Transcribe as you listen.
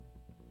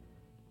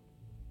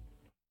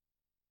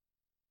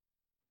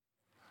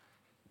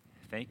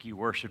Thank you,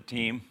 worship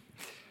team.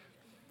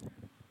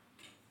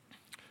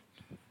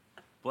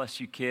 Bless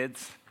you,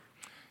 kids.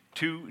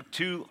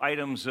 Two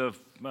items of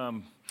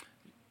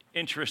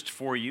interest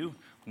for you.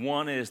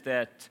 One is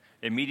that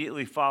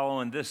immediately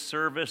following this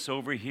service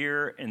over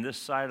here in this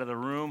side of the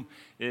room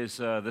is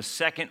the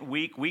second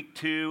week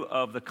 2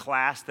 of the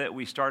class that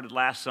we started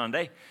last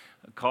Sunday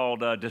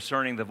called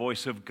Discerning the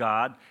Voice of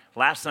God.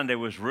 Last Sunday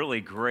was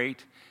really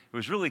great. It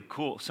was really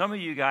cool. Some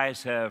of you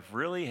guys have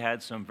really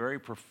had some very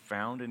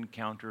profound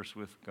encounters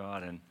with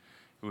God, and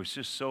it was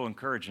just so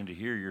encouraging to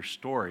hear your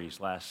stories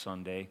last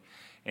Sunday.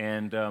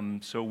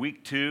 And so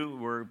week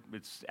 2,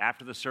 it's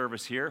after the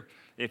service here.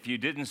 If you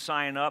didn't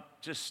sign up,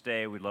 just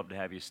stay. We'd love to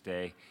have you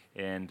stay.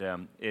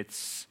 And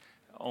it's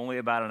only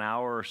about an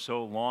hour or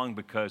so long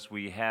because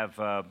we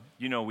have,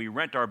 we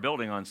rent our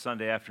building on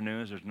Sunday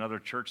afternoons. There's another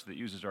church that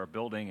uses our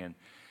building, and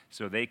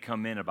so they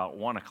come in about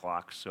 1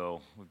 o'clock.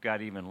 So we've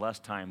got even less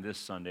time this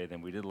Sunday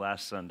than we did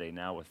last Sunday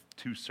now with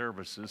 2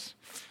 services.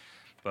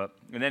 And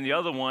then the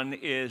other one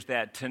is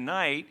that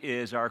tonight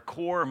is our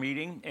core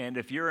meeting, and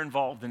if you're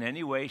involved in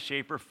any way,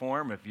 shape, or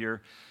form, if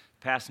you're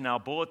passing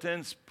out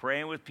bulletins,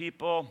 praying with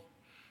people,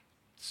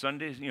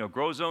 Sundays,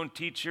 Grow Zone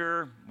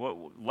teacher,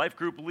 life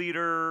group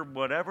leader,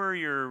 whatever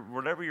your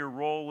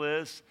role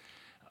is,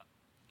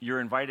 you're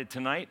invited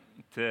tonight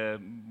to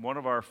one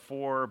of our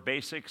 4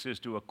 basics is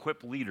to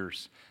equip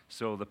leaders.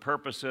 So the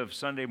purpose of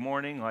Sunday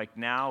morning, like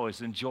now, is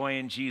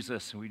enjoying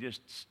Jesus, and we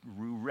just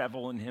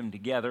revel in Him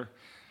together.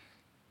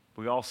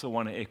 We also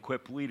want to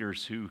equip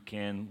leaders who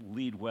can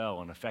lead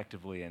well and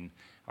effectively, and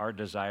our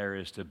desire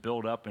is to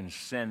build up and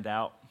send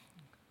out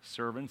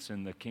servants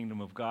in the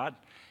kingdom of God.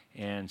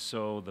 And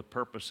so the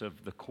purpose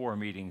of the core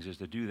meetings is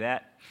to do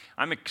that.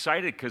 I'm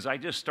excited because I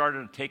just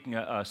started taking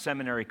a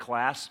seminary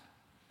class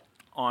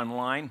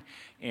online,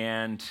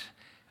 and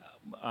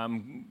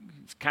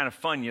it's kind of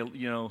fun.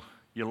 You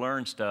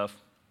learn stuff,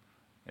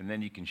 and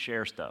then you can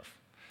share stuff.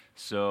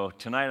 So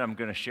tonight I'm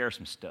going to share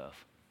some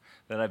stuff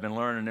that I've been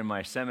learning in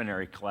my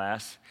seminary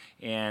class,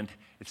 and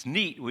it's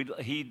neat.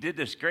 He did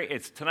this great.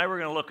 Tonight we're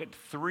going to look at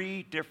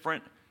 3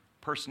 different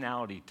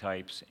personality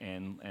types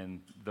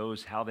and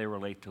those how they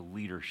relate to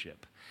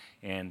leadership,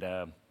 and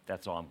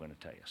that's all I'm going to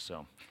tell you.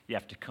 So you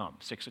have to come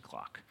 6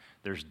 o'clock.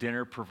 There's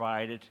dinner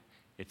provided.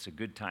 It's a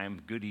good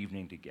time, good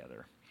evening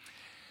together.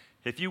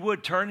 If you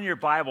would turn in your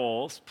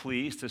Bibles,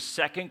 please, to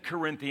 2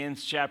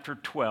 Corinthians chapter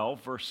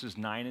 12, verses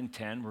 9 and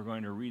 10. We're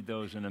going to read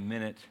those in a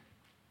minute.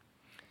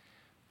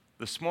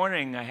 This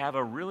morning, I have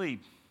a really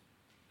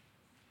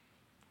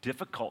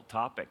difficult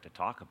topic to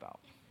talk about.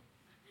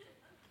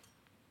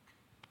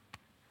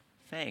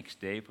 Thanks,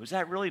 Dave. Was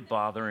that really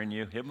bothering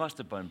you? It must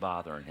have been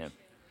bothering him.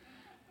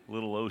 A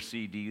little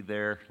OCD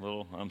there.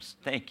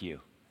 Thank you.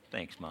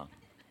 Thanks, Mom.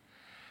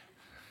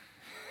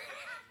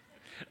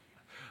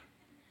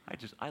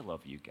 I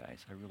love you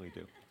guys. I really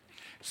do.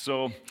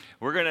 So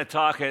we're going to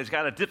talk. It's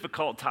got a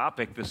difficult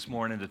topic this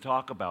morning to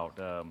talk about.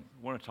 I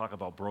want to talk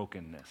about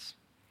brokenness.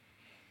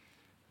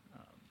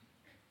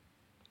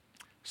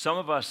 Some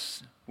of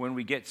us, when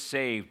we get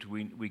saved,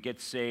 we get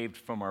saved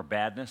from our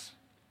badness,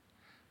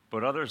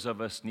 but others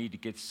of us need to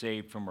get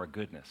saved from our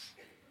goodness.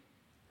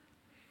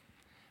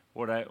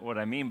 What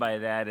I mean by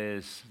that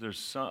is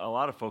there's a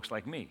lot of folks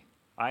like me.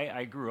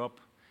 I grew up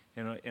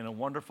in a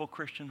wonderful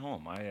Christian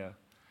home.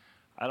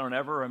 I don't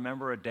ever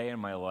remember a day in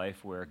my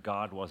life where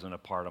God wasn't a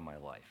part of my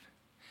life.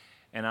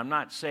 And I'm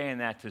not saying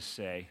that to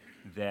say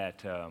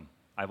that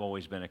I've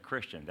always been a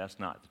Christian. That's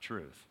not the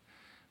truth.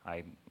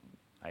 I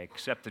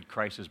accepted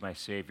Christ as my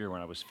Savior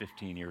when I was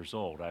 15 years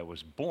old. I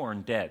was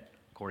born dead,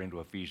 according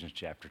to Ephesians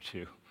chapter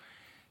 2.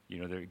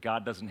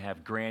 God doesn't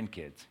have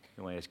grandkids.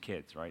 He only has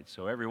kids, right?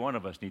 So every one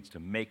of us needs to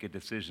make a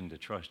decision to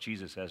trust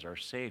Jesus as our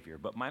Savior.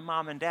 But my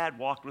mom and dad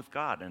walked with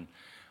God, and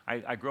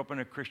I grew up in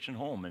a Christian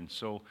home. And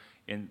so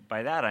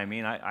by that I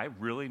mean I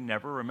really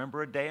never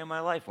remember a day in my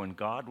life when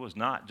God was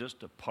not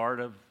just a part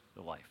of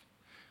the life,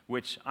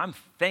 which I'm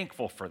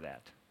thankful for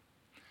that.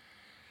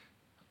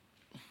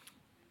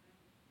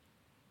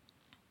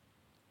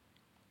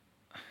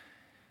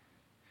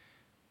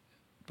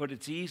 But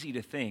it's easy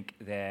to think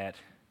that,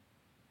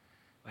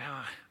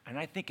 and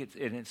I think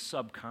it's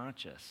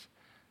subconscious.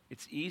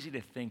 It's easy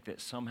to think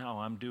that somehow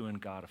I'm doing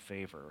God a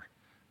favor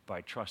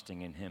by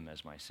trusting in Him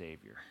as my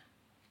Savior.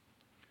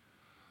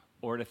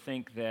 Or to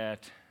think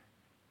that,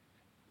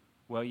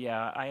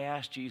 I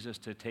asked Jesus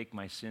to take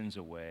my sins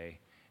away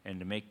and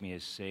to make me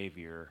His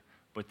Savior,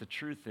 but the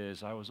truth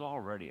is I was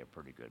already a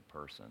pretty good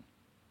person.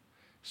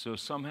 So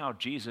somehow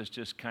Jesus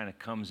just kind of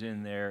comes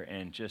in there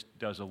and just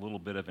does a little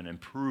bit of an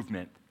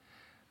improvement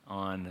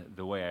on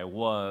the way I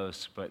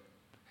was, but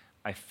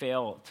I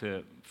fail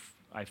to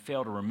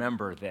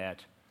remember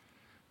that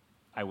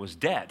I was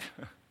dead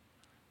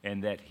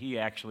and that He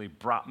actually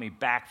brought me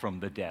back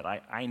from the dead.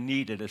 I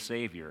needed a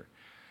Savior.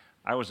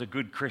 I was a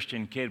good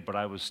Christian kid, but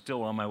I was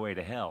still on my way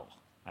to hell.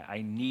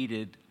 I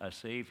needed a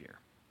Savior.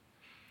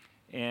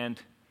 And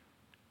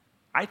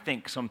I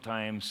think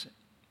sometimes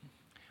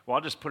Well,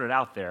 I'll just put it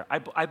out there.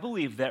 I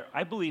believe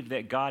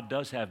that God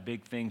does have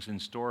big things in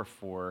store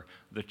for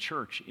the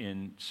church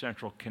in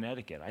central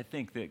Connecticut. I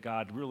think that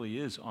God really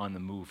is on the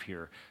move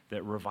here,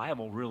 that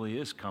revival really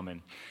is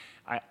coming.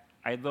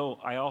 Though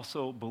I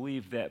also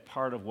believe that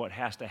part of what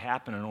has to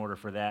happen in order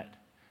for that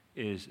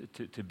is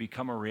to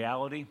become a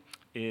reality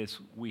is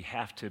we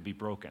have to be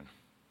broken.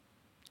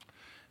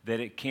 That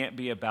it can't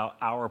be about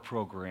our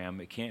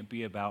program, it can't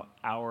be about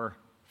our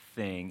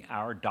thing,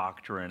 our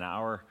doctrine,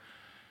 our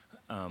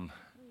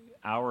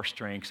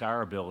strengths,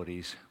 our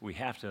abilities. We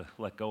have to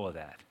let go of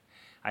that.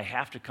 I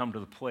have to come to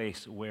the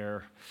place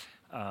where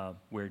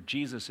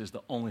Jesus is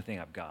the only thing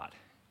I've got.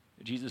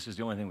 Jesus is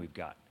the only thing we've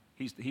got.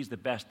 He's the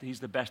best. He's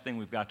the best thing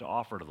we've got to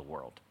offer to the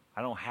world.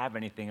 I don't have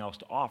anything else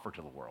to offer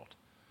to the world.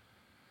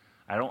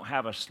 I don't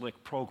have a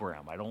slick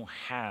program. I don't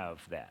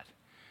have that.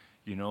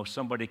 You know,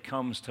 somebody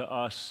comes to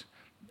us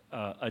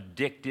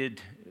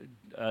addicted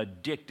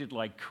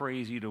like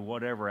crazy to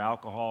whatever,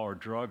 alcohol or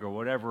drug or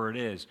whatever it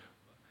is.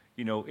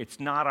 You know, it's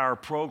not our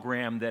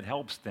program that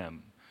helps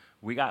them.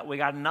 We got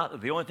nothing.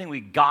 The only thing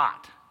we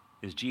got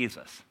is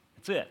Jesus.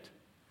 That's it.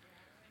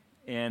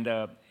 And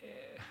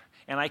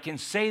I can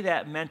say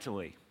that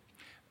mentally,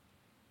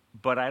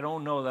 but I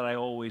don't know that I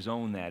always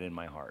own that in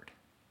my heart.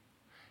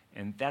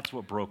 And that's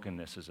what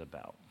brokenness is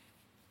about.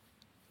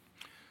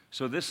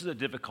 So this is a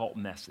difficult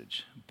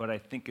message, but I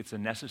think it's a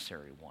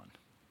necessary one.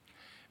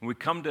 And we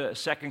come to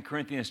 2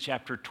 Corinthians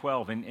chapter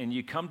 12, and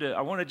you come to,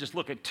 I want to just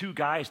look at two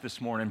guys this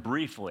morning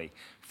briefly.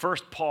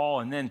 First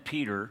Paul and then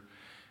Peter,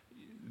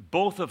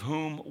 both of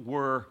whom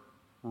were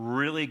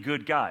really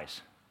good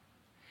guys.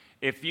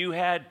 If you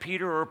had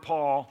Peter or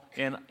Paul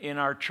in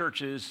our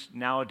churches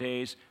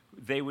nowadays,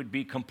 they would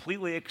be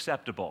completely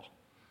acceptable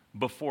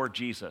before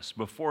Jesus,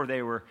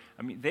 they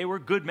were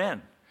good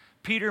men.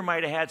 Peter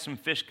might have had some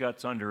fish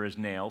guts under his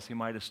nails. He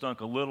might have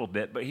stunk a little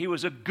bit, but he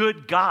was a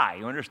good guy,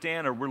 you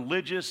understand? A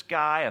religious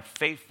guy, a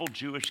faithful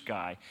Jewish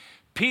guy.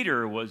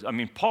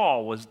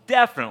 Paul was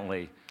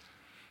definitely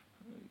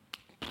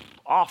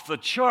off the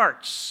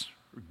charts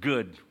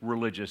good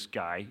religious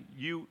guy.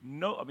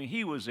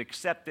 He was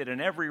accepted in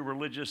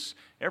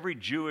every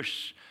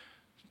Jewish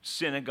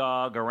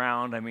synagogue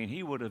around.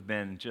 He would have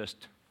been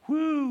just,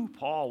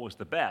 Paul was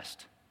the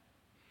best.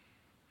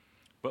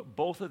 But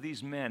both of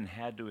these men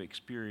had to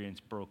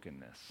experience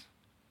brokenness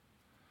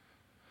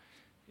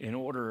in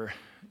order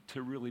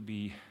to really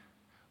be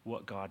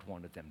what God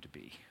wanted them to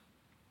be.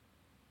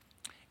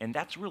 And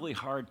that's really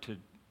hard to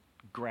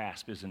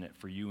grasp, isn't it,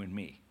 for you and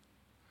me?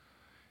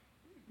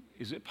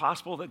 Is it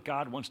possible that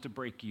God wants to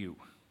break you?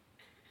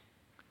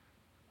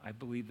 I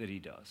believe that he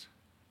does.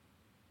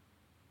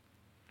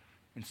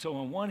 And so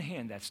on one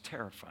hand, that's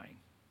terrifying.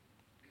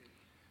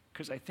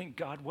 Because I think,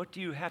 God, what do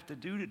you have to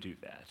do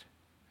that?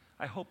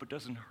 I hope it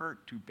doesn't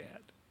hurt too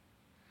bad.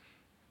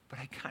 But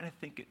I kind of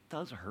think it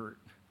does hurt.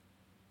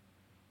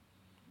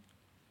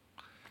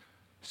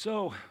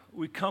 So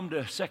we come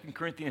to 2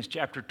 Corinthians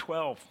chapter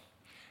 12.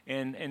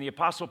 And the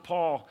Apostle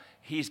Paul,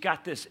 he's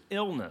got this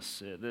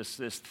illness,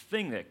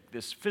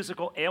 this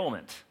physical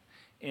ailment.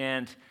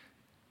 And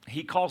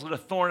he calls it a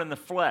thorn in the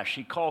flesh.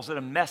 He calls it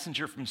a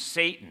messenger from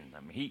Satan.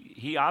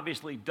 He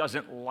obviously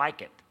doesn't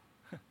like it.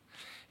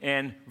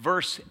 And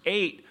verse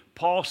 8,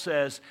 Paul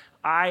says,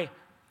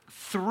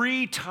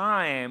 3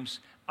 times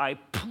I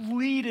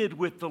pleaded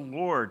with the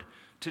Lord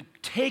to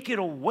take it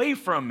away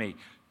from me.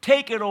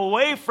 Take it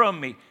away from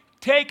me.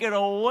 Take it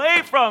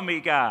away from me,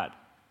 God.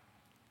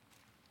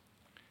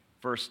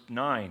 Verse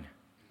 9,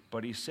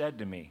 but he said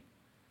to me,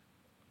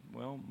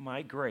 well,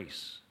 my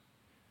grace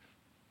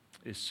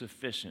is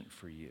sufficient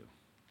for you.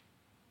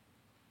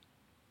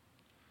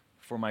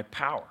 For my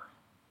power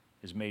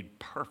is made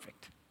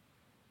perfect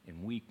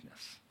in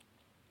weakness.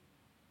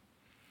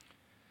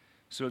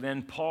 So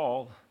then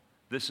Paul,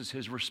 this is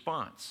his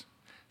response.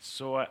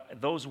 So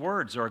those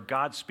words are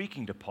God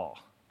speaking to Paul.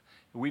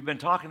 We've been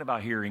talking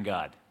about hearing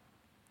God.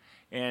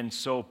 And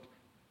so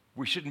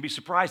we shouldn't be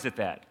surprised at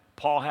that.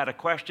 Paul had a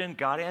question,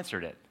 God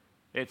answered it.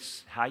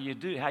 It's how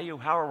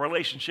a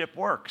relationship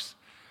works.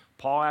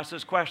 Paul asked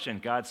this question.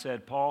 God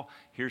said, Paul,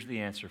 here's the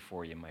answer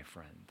for you, my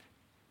friend.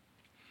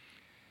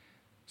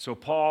 So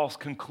Paul's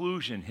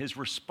conclusion, his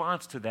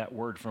response to that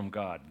word from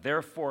God,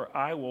 therefore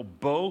I will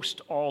boast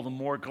all the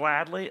more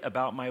gladly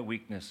about my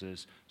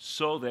weaknesses,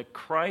 so that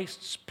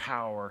Christ's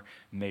power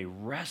may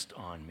rest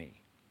on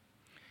me.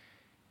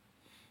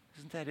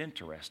 Isn't that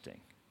interesting?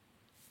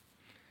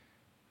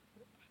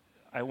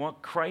 I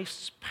want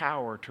Christ's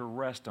power to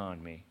rest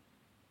on me,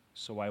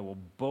 so I will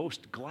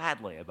boast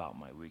gladly about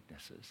my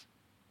weaknesses.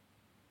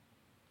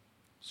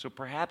 So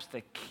perhaps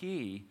the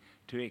key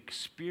to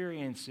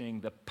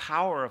experiencing the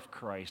power of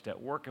Christ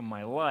at work in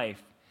my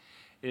life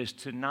is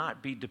to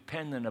not be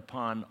dependent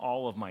upon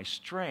all of my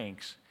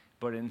strengths,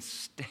 but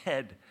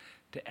instead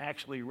to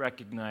actually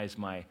recognize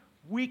my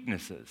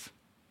weaknesses.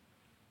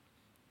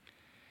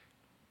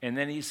 And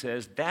then he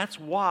says, that's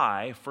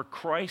why, for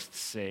Christ's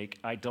sake,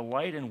 I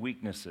delight in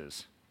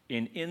weaknesses,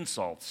 in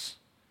insults,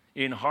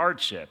 in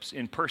hardships,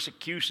 in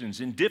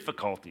persecutions, in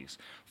difficulties.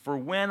 For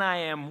when I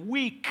am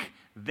weak,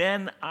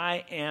 then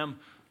I am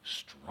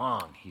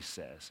strong, he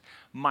says.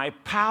 My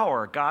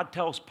power, God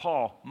tells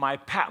Paul, my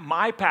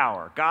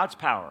power, God's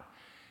power,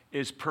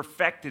 is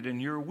perfected in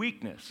your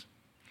weakness.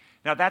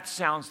 Now that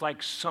sounds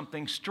like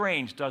something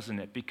strange, doesn't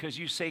it? Because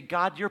you say,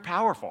 God, you're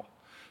powerful.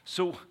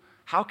 So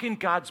how can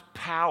God's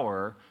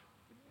power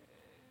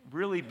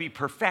really be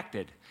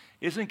perfected?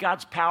 Isn't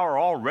God's power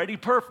already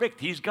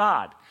perfect? He's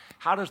God.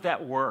 How does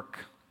that work?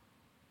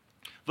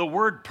 The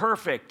word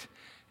perfect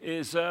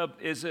is a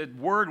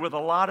word with a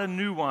lot of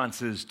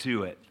nuances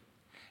to it.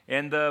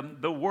 And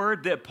the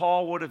word that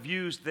Paul would have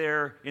used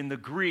there in the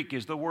Greek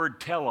is the word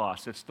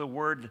telos. It's the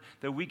word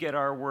that we get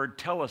our word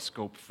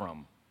telescope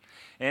from.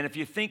 And if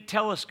you think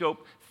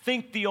telescope,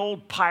 think the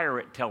old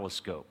pirate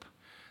telescope,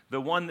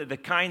 the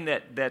kind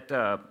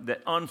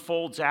that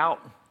unfolds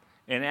out,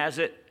 and as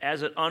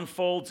it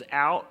unfolds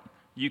out,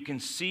 you can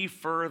see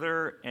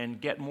further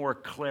and get more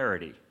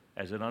clarity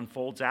as it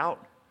unfolds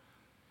out.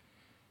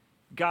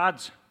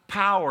 God's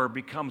power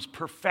becomes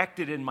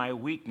perfected in my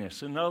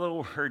weakness. In other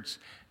words,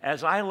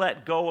 as I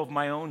let go of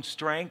my own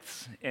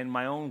strengths and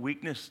my own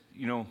weakness,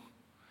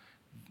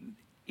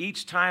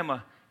 each time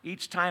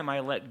I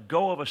let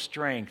go of a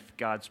strength,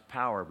 God's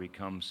power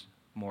becomes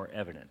more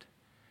evident,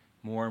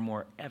 more and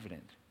more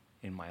evident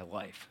in my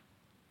life.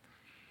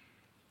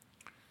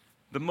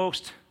 The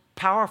most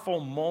powerful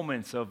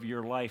moments of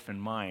your life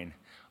and mine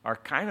are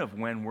kind of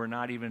when we're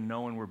not even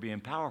knowing we're being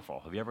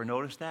powerful. Have you ever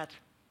noticed that?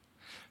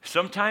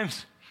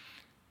 Sometimes,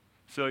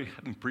 so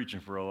I've been preaching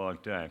for a long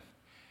time,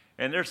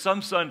 and there's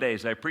some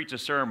Sundays I preach a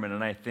sermon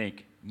and I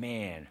think,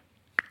 man,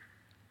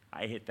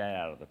 I hit that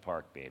out of the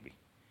park, baby.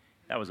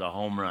 That was a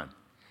home run.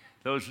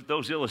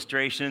 Those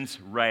illustrations,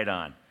 right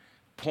on.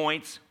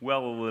 Points,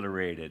 well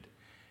alliterated.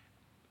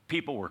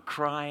 People were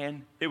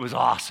crying. It was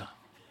awesome.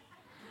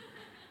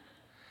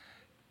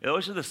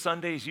 Those are the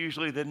Sundays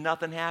usually that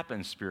nothing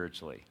happens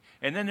spiritually.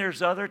 And then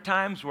there's other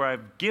times where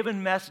I've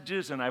given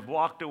messages and I've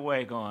walked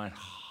away going,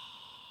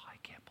 oh, I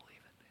can't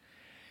believe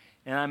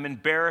it. And I'm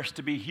embarrassed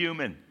to be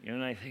human.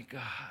 And I think,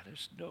 God,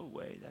 there's no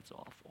way, that's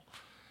awful.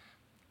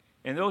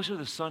 And those are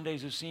the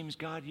Sundays it seems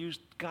God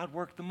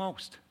worked the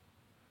most.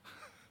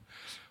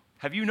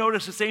 Have you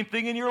noticed the same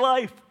thing in your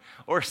life?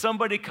 Or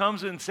somebody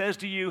comes and says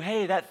to you,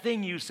 hey, that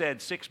thing you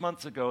said 6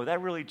 months ago,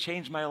 that really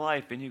changed my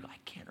life. And you go, I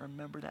can't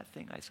remember that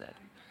thing I said.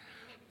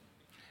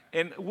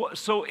 And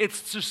so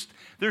it's just,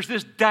 there's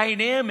this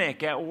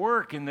dynamic at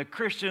work in the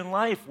Christian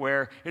life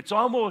where it's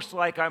almost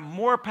like I'm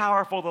more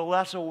powerful the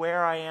less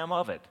aware I am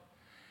of it.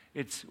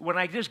 It's when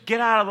I just get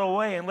out of the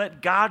way and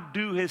let God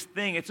do his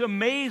thing, it's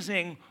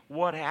amazing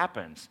what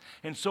happens.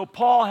 And so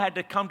Paul had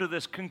to come to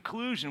this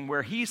conclusion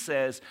where he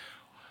says,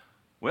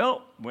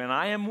 well, when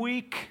I am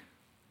weak,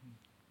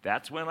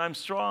 that's when I'm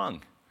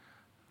strong.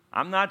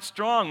 I'm not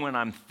strong when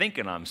I'm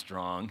thinking I'm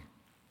strong.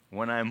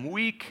 When I'm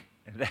weak,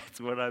 that's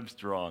when I'm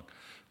strong.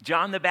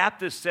 John the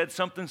Baptist said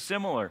something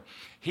similar.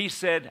 He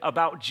said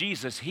about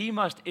Jesus, he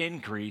must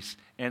increase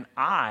and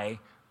I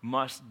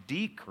must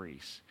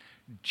decrease.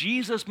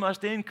 Jesus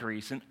must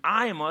increase and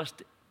I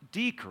must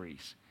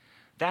decrease.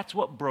 That's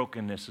what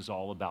brokenness is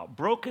all about.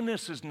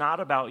 Brokenness is not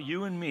about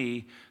you and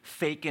me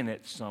faking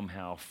it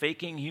somehow,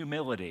 faking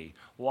humility,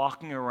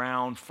 walking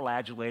around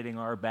flagellating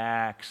our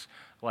backs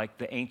like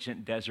the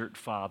ancient desert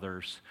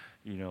fathers.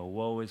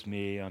 Woe is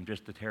me, I'm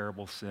just a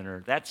terrible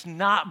sinner. That's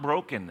not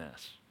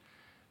brokenness.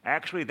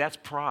 Actually, that's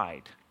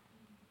pride,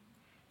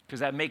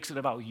 because that makes it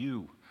about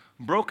you.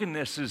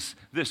 Brokenness is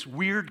this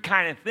weird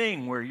kind of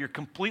thing where you're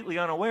completely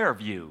unaware of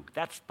you.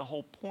 That's the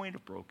whole point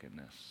of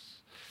brokenness.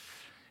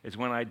 It's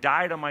when I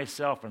die to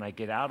myself and I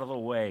get out of the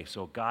way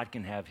so God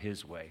can have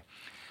his way.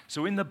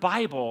 So in the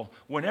Bible,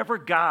 whenever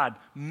God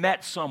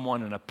met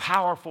someone in a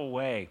powerful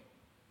way,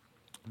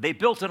 they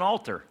built an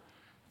altar.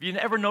 Have you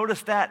ever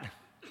noticed that?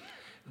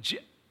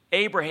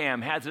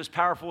 Abraham had this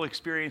powerful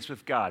experience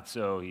with God,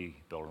 so he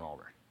built an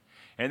altar.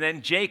 And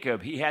then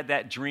Jacob, he had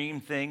that dream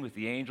thing with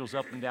the angels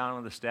up and down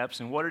on the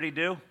steps. And what did he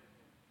do?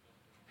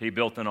 He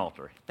built an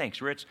altar.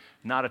 Thanks, Rich.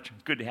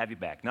 Good to have you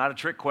back. Not a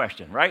trick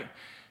question, right?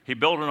 He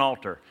built an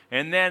altar.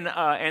 And then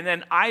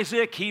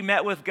Isaac, he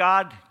met with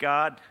God.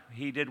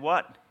 He did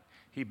what?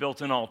 He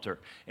built an altar.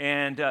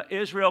 And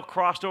Israel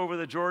crossed over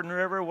the Jordan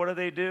River. What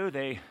do?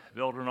 They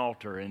built an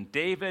altar. And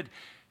David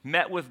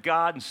met with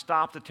God and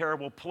stopped the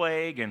terrible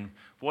plague. And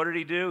what did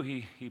he do?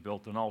 He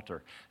built an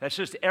altar. That's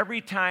just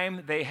every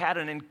time they had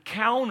an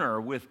encounter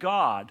with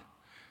God,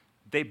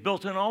 they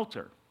built an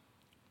altar.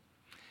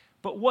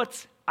 But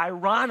what's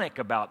ironic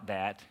about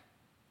that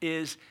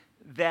is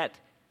that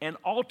an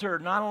altar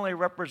not only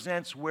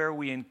represents where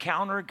we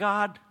encounter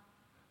God,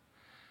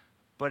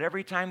 but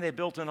every time they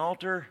built an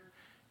altar,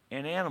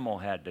 an animal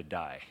had to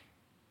die.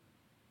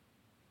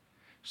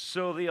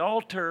 So the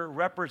altar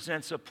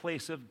represents a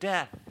place of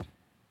death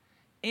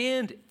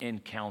and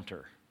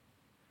encounter.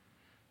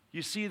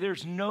 You see,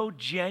 there's no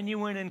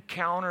genuine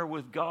encounter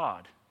with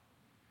God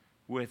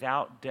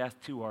without death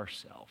to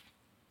ourselves.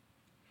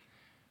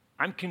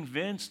 I'm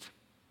convinced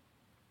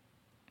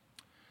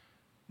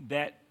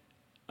that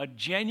A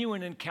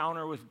genuine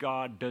encounter with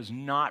God does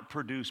not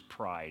produce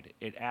pride.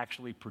 It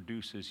actually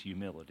produces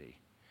humility.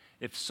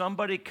 If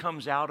somebody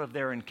comes out of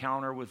their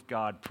encounter with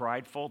God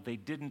prideful, they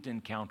didn't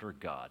encounter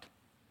God.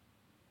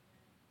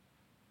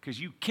 Because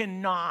you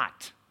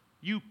cannot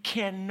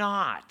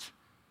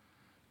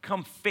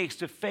come face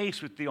to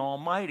face with the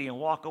Almighty and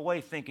walk away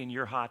thinking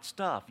you're hot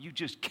stuff. You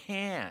just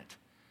can't.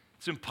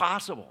 It's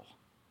impossible.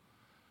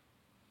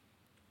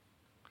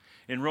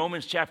 In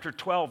Romans chapter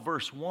 12,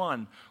 verse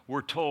 1,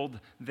 we're told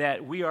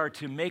that we are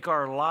to make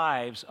our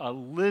lives a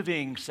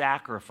living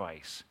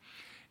sacrifice.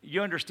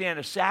 You understand,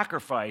 a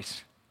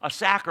sacrifice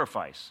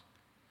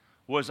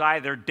was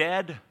either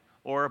dead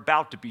or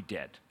about to be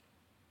dead.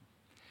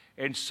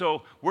 And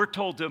so we're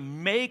told to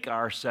make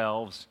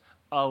ourselves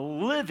a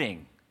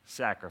living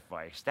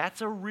sacrifice. That's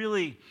a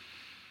really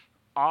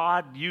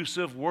odd use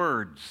of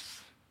words.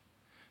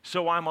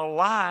 So I'm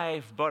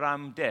alive, but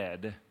I'm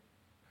dead.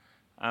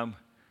 I'm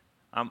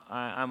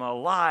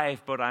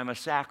alive, but I'm a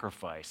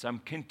sacrifice. I'm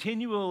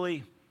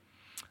continually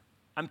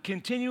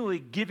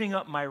giving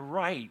up my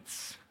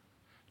rights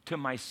to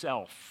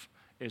myself,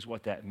 is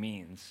what that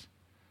means.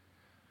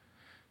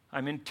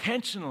 I'm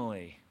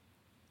intentionally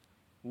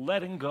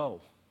letting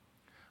go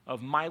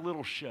of my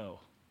little show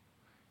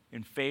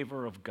in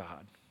favor of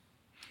God.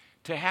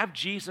 To have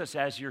Jesus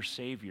as your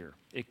Savior,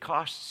 it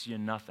costs you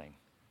nothing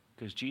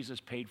because Jesus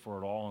paid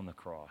for it all on the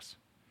cross.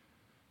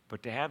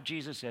 But to have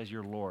Jesus as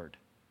your Lord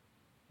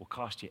will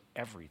cost you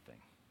everything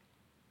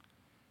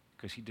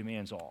because he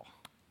demands all.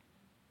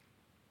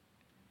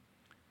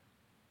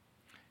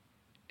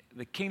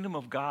 The kingdom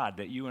of God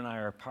that you and I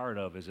are a part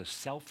of is a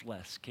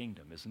selfless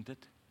kingdom, isn't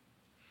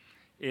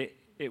it?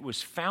 It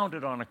was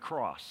founded on a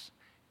cross,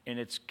 and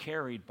it's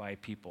carried by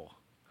people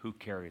who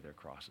carry their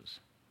crosses.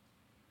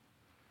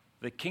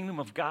 The kingdom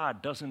of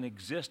God doesn't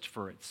exist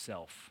for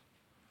itself.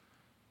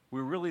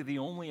 We're really the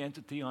only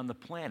entity on the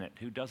planet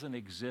who doesn't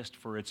exist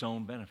for its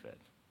own benefit.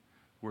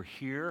 We're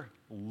here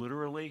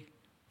literally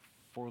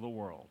for the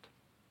world.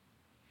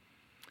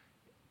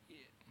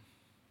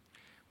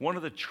 One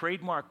of the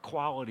trademark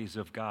qualities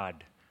of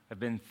God, I've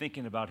been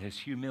thinking about his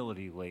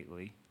humility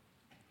lately,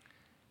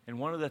 and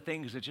one of the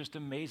things that just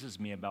amazes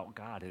me about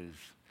God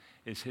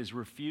is his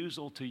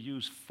refusal to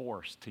use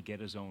force to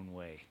get his own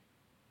way.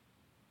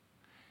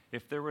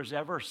 If there was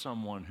ever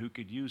someone who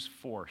could use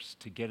force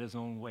to get his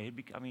own way,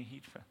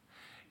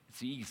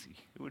 it's easy.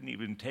 It wouldn't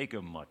even take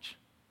him much.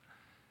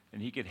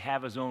 And he could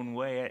have his own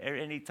way at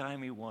any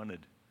time he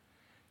wanted.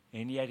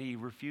 And yet he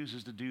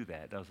refuses to do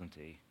that, doesn't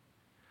he?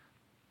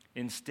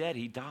 Instead,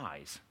 he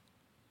dies.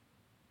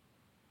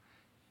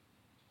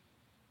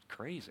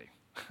 Crazy.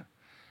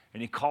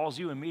 And he calls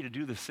you and me to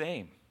do the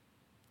same.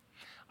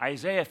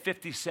 Isaiah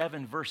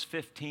 57, verse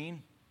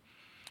 15,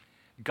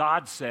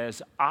 God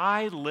says,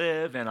 I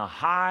live in a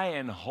high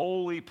and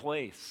holy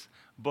place,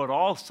 but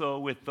also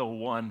with the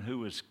one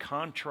who is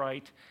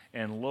contrite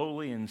and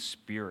lowly in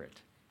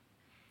spirit.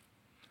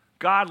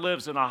 God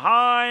lives in a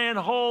high and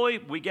holy,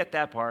 we get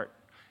that part,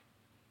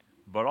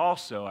 but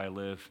also I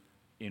live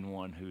in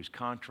one who's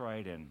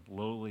contrite and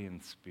lowly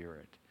in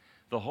spirit.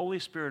 The Holy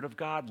Spirit of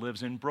God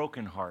lives in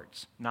broken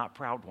hearts, not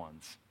proud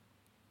ones.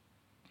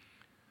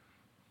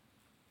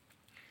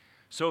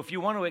 So if you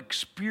want to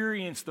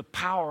experience the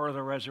power of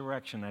the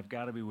resurrection, I've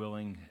got to be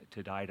willing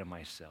to die to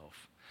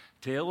myself.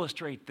 To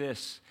illustrate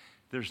this,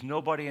 there's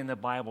nobody in the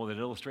Bible that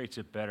illustrates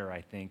it better,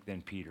 I think,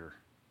 than Peter.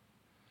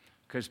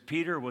 Because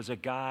Peter was a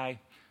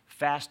guy,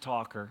 fast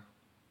talker,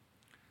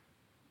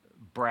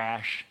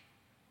 brash,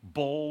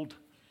 bold,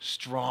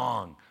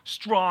 strong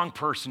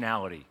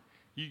personality.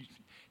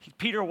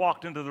 Peter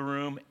walked into the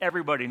room,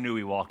 everybody knew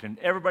he walked in.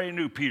 Everybody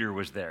knew Peter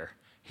was there.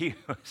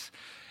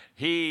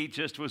 He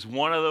just was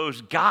one of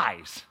those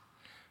guys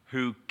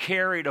who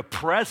carried a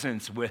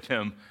presence with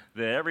him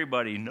that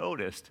everybody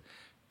noticed.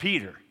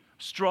 Peter,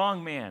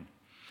 strong man.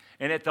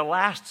 And at the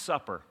Last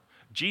Supper,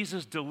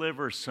 Jesus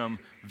delivers some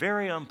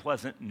very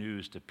unpleasant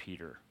news to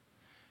Peter.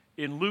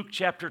 In Luke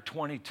chapter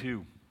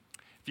 22,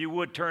 if you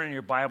would turn in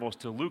your Bibles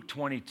to Luke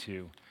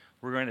 22,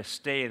 we're going to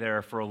stay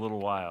there for a little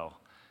while.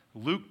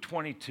 Luke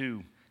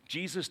 22,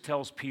 Jesus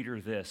tells Peter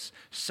this,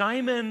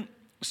 Simon,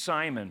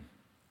 Simon,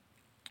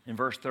 in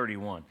verse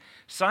 31,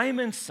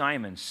 Simon,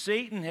 Simon,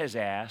 Satan has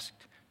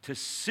asked to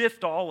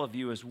sift all of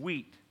you as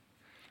wheat.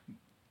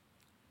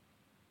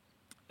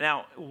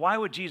 Now, why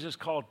would Jesus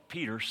call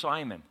Peter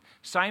Simon?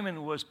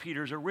 Simon was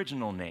Peter's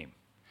original name.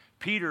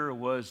 Peter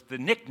was the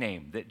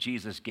nickname that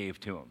Jesus gave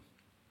to him.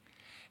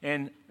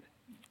 And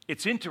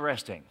it's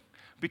interesting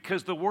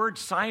because the word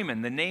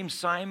Simon, the name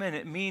Simon,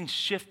 it means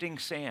shifting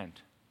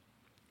sand.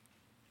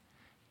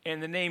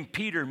 And the name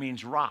Peter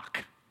means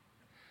rock.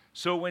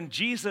 So when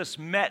Jesus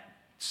met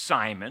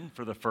Simon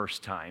for the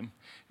first time,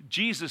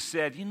 Jesus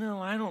said,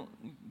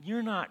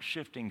 you're not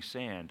shifting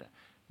sand.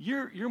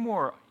 You're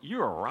a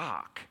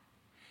rock.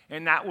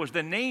 And that was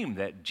the name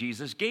that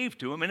Jesus gave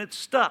to him, and it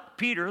stuck,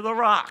 Peter the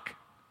rock.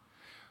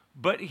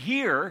 But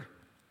here,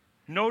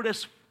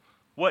 notice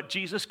what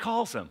Jesus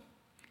calls him.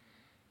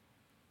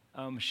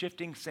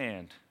 Shifting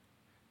sand.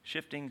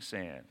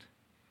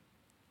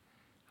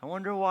 I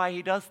wonder why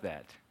he does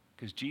that.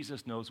 Because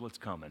Jesus knows what's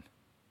coming.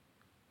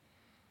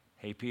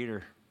 Hey,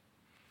 Peter,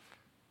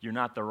 you're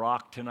not the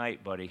rock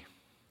tonight, buddy.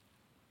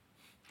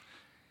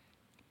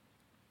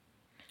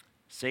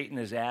 Satan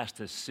is asked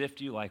to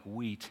sift you like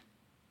wheat.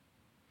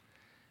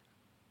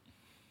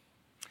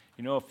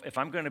 You know, if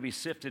I'm going to be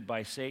sifted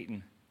by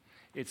Satan,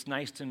 it's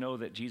nice to know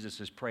that Jesus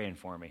is praying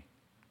for me.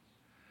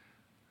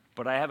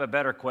 But I have a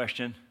better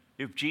question.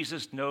 If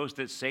Jesus knows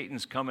that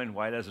Satan's coming,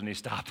 why doesn't he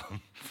stop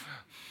him?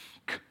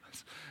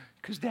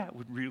 Because that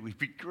would really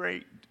be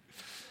great.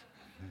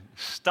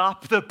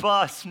 Stop the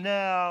bus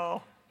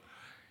now.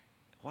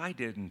 Why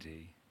didn't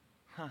he?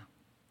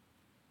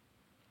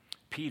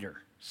 Peter,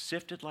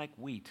 sifted like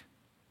wheat.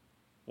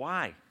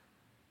 Why?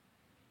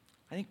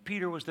 I think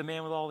Peter was the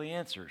man with all the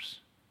answers.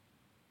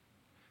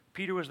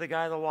 Peter was the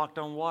guy that walked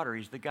on water.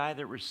 He's the guy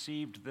that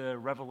received the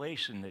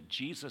revelation that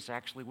Jesus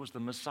actually was the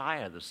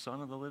Messiah, the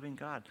Son of the living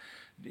God.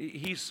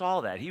 He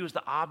saw that. He was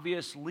the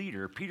obvious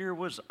leader. Peter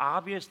was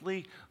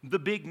obviously the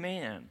big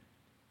man.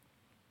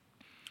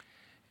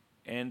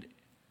 And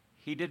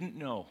he didn't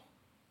know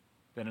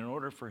that in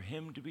order for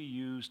him to be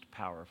used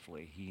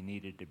powerfully, he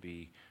needed to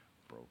be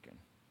broken.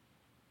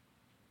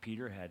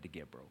 Peter had to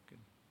get broken.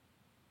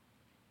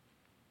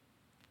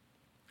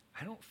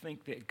 I don't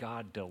think that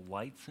God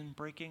delights in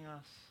breaking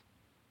us,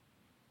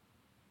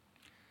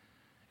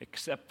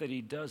 except that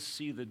he does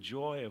see the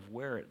joy of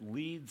where it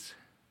leads.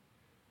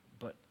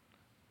 But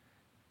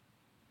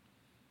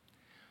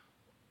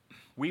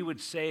we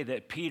would say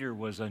that Peter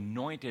was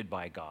anointed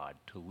by God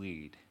to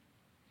lead.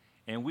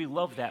 And we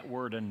love that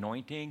word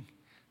anointing.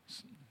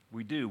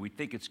 We do. We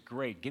think it's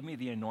great. Give me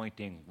the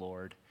anointing,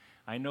 Lord.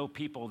 I know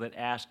people that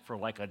ask for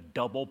like a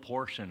double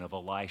portion of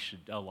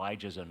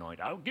Elijah's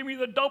anointing. Oh, give me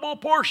the double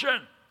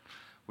portion.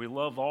 We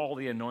love all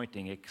the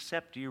anointing,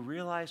 except do you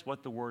realize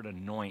what the word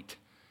anoint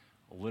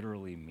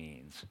literally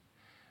means?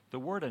 The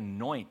word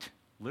anoint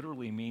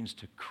literally means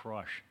to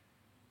crush.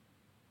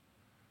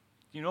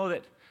 You know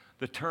that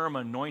the term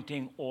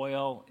anointing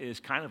oil is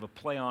kind of a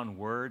play on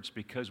words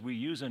because we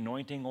use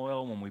anointing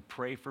oil when we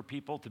pray for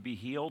people to be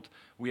healed.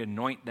 We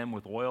anoint them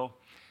with oil.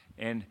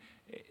 And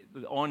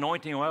the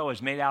anointing oil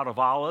is made out of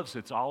olives.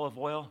 It's olive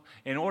oil.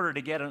 In order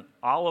to get an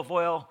olive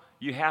oil,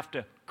 you have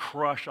to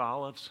crush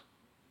olives.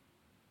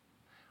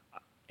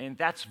 And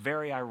that's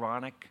very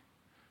ironic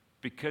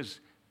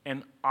because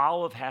an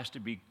olive has to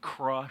be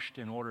crushed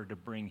in order to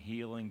bring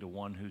healing to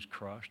one who's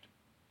crushed.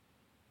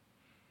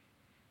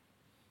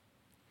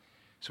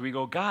 So we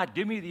go, God,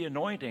 give me the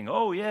anointing.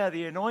 Oh, yeah,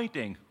 the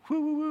anointing. Woo,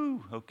 woo,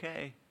 woo.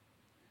 Okay.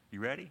 You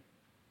ready?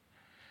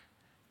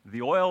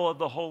 The oil of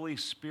the Holy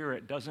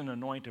Spirit doesn't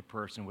anoint a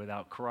person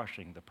without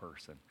crushing the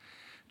person.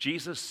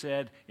 Jesus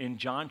said in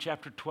John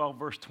chapter 12,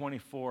 verse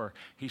 24,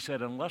 he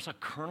said, unless a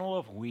kernel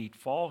of wheat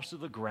falls to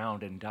the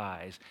ground and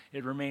dies,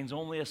 it remains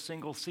only a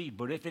single seed.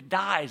 But if it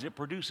dies, it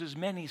produces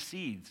many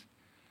seeds.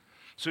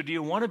 So do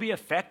you want to be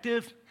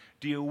effective?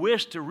 Do you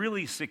wish to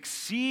really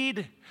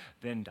succeed?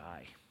 Then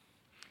die.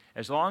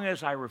 As long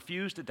as I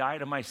refuse to die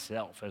to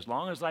myself, as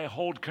long as I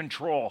hold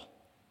control,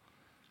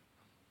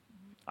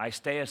 I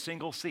stay a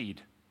single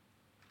seed.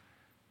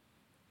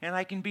 And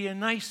I can be a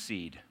nice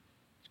seed.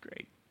 It's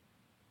great.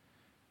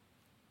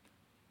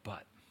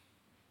 But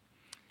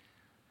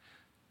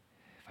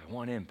if I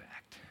want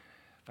impact,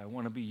 if I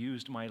want to be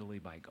used mightily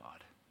by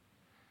God,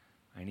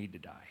 I need to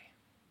die.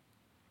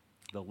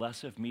 The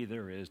less of me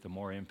there is, the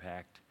more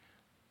impact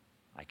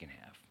I can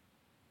have.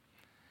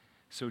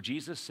 So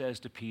Jesus says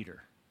to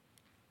Peter,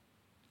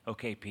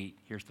 okay, Pete,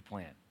 here's the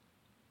plan.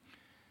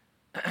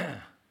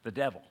 The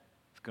devil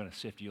is going to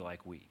sift you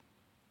like wheat.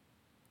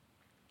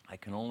 I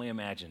can only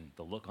imagine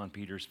the look on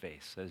Peter's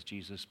face as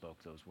Jesus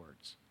spoke those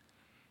words.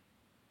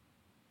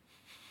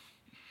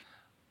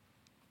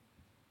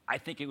 I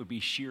think it would be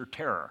sheer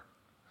terror.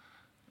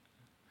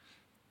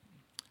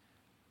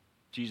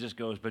 Jesus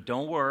goes, but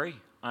don't worry,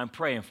 I'm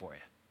praying for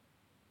you.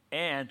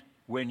 And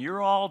when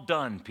you're all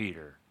done,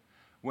 Peter,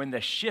 when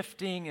the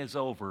shifting is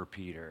over,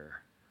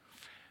 Peter,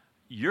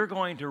 you're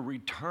going to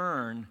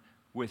return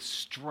with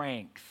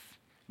strength,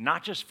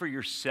 not just for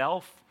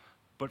yourself,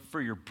 but for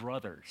your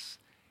brothers.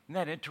 Isn't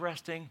that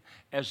interesting?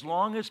 As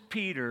long as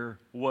Peter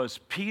was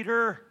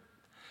Peter,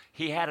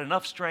 he had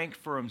enough strength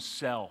for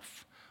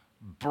himself.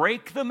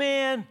 Break the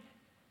man,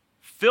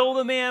 fill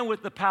the man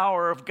with the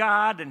power of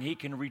God, and he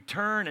can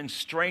return and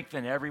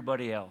strengthen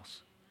everybody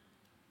else.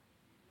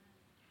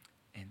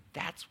 And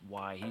that's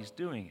why he's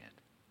doing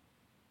it.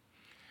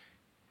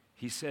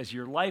 He says,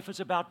 your life is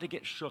about to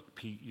get shook,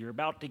 Pete. You're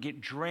about to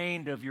get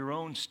drained of your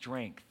own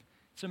strength.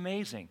 It's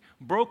amazing.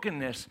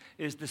 Brokenness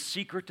is the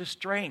secret to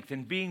strength.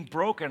 And being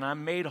broken,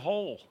 I'm made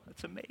whole.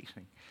 That's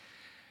amazing.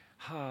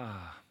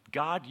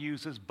 God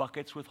uses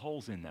buckets with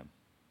holes in them.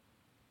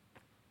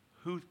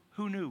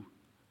 Who knew?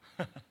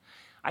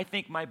 I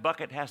think my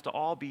bucket has to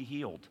all be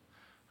healed.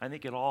 I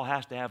think it all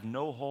has to have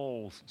no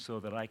holes so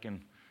that I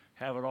can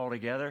have it all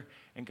together.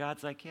 And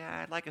God's like,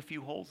 yeah, I'd like a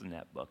few holes in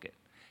that bucket.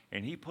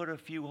 And he put a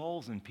few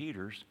holes in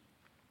Peter's.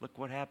 Look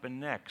what happened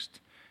next.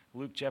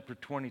 Luke chapter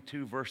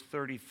 22, verse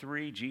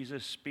 33,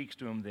 Jesus speaks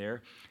to him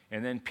there.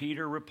 And then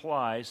Peter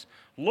replies,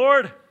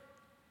 Lord,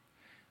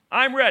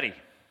 I'm ready.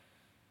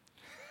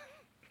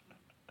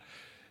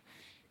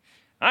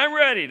 I'm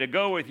ready to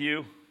go with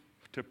you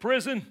to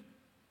prison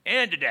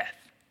and to death.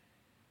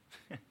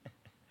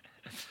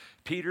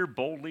 Peter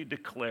boldly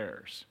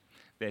declares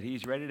that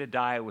he's ready to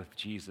die with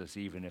Jesus,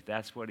 even if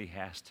that's what he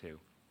has to.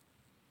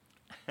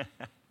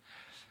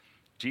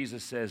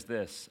 Jesus says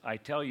this, I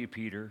tell you,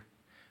 Peter,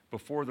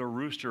 before the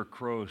rooster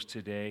crows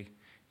today,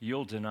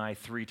 you'll deny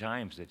 3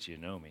 times that you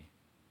know me.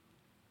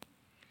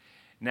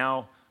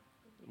 Now,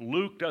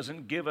 Luke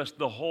doesn't give us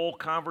the whole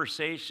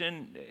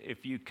conversation.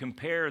 If you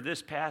compare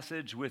this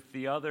passage with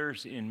the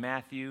others in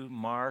Matthew,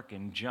 Mark,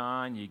 and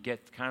John, you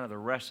get kind of the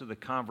rest of the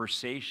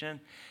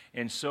conversation.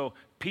 And so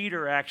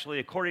Peter actually,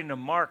 according to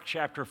Mark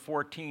chapter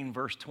 14,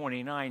 verse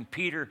 29,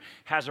 Peter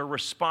has a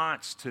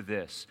response to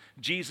this.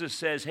 Jesus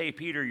says, hey,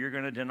 Peter, you're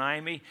going to deny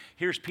me?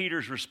 Here's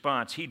Peter's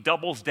response. He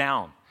doubles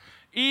down.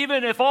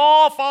 Even if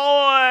all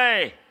fall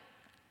away,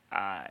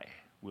 I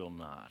will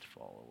not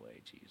fall away,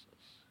 Jesus.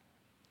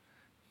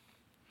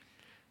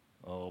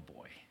 Oh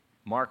boy.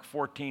 Mark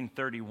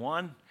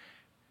 14:31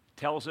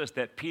 tells us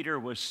that Peter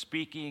was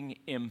speaking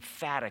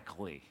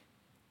emphatically.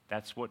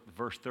 That's what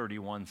verse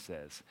 31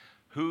 says.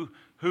 Who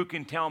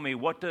can tell me,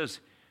 what does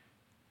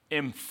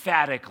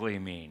emphatically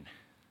mean?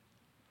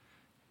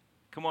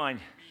 Come on,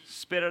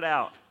 spit it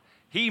out.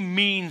 He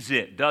means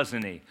it,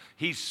 doesn't he?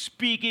 He's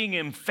speaking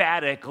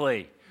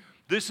emphatically.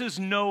 This is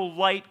no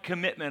light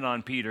commitment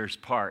on Peter's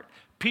part.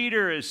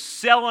 Peter is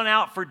selling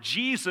out for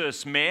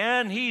Jesus,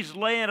 man. He's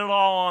laying it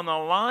all on the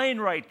line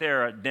right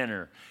there at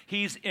dinner.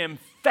 He's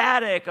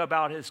emphatic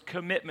about his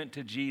commitment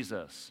to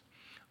Jesus.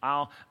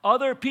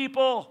 Other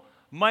people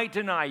might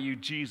deny you,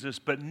 Jesus,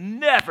 but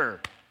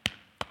never.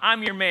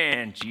 I'm your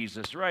man,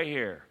 Jesus, right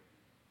here.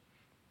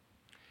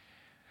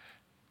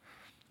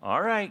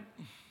 All right,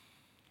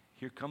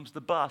 here comes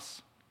the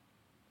bus.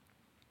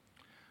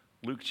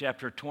 Luke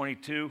chapter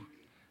 22,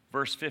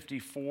 verse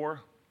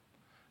 54.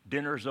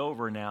 Dinner's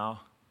over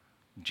now.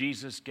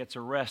 Jesus gets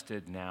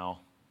arrested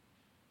now.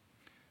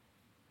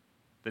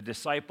 The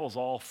disciples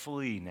all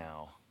flee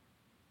now.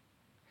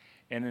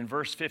 And in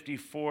verse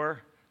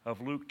 54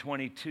 of Luke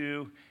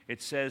 22,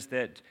 it says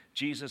that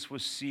Jesus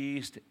was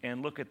seized,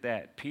 and look at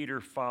that,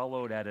 Peter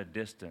followed at a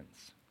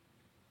distance.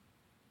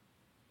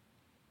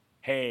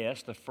 Hey,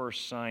 that's the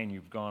first sign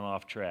you've gone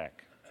off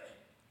track.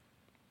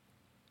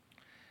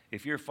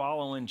 If you're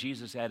following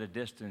Jesus at a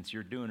distance,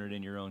 you're doing it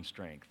in your own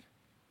strength.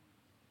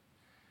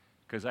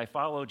 Because I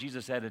follow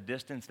Jesus at a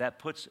distance, that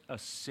puts a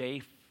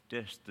safe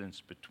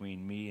distance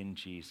between me and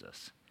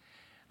Jesus.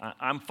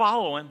 I'm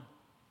following,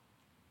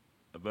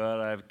 but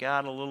I've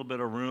got a little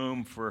bit of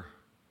room for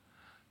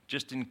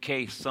just in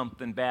case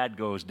something bad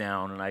goes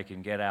down and I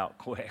can get out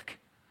quick.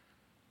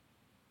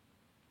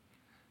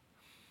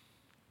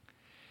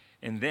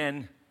 And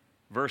then,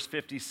 verse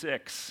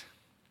 56,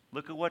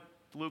 look at what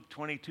Luke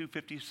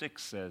 22:56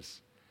 says.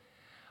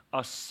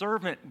 A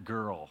servant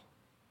girl.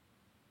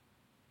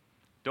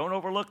 Don't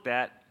overlook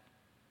that.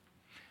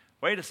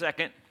 Wait a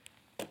second.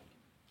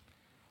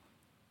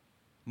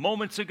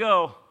 Moments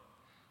ago,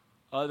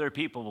 other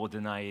people will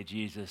deny you,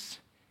 Jesus.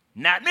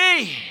 Not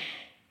me.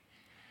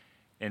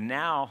 And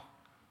now,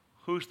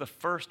 who's the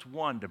first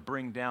one to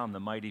bring down the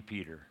mighty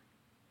Peter?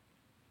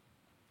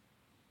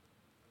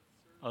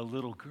 A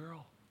little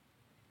girl.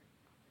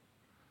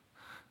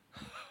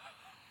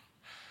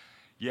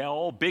 Yeah,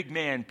 old big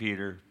man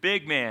Peter.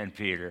 Big man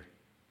Peter.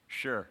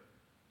 Sure.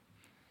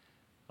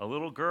 A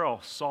little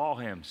girl saw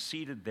him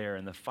seated there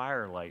in the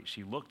firelight.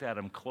 She looked at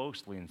him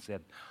closely and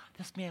said,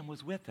 this man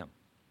was with him.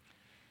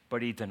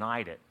 But he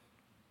denied it.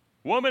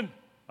 Woman,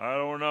 I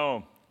don't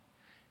know.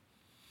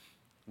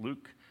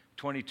 Luke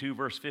 22,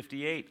 verse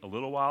 58, a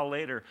little while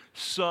later,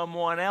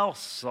 someone else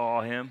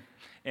saw him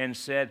and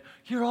said,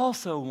 you're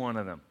also one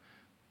of them.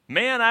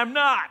 Man, I'm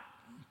not,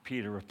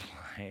 Peter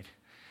replied.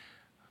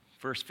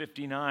 Verse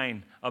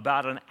 59,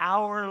 about an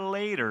hour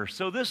later,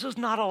 so this is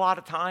not a lot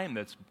of time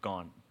that's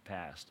gone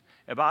past.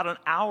 About an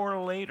hour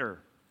later,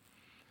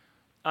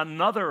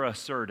 another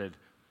asserted,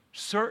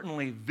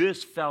 certainly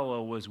this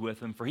fellow was with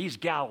him, for he's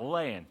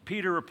Galilean.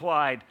 Peter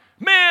replied,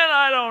 man,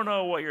 I don't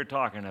know what you're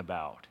talking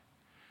about.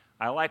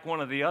 I like one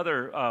of the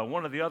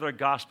other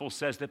gospels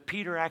says that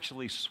Peter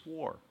actually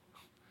swore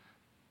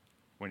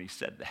when he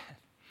said that.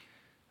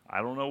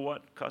 I don't know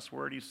what cuss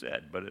word he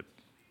said, but it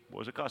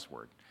was a cuss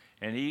word.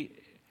 And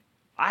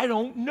I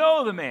don't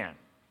know the man.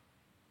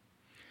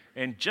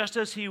 And just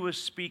as he was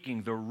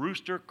speaking, the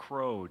rooster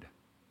crowed.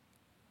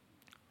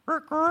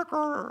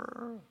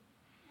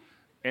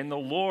 And the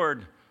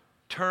Lord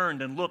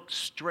turned and looked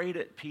straight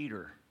at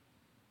Peter.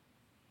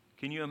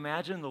 Can you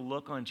imagine the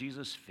look on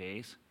Jesus'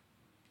 face?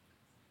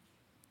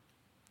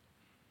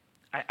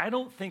 I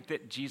don't think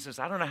that Jesus,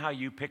 I don't know how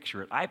you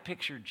picture it. I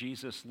picture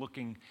Jesus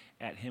looking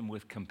at him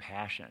with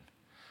compassion.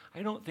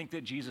 I don't think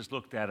that Jesus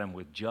looked at him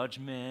with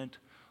judgment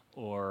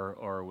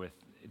or with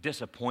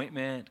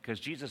disappointment because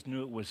Jesus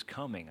knew it was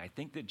coming. I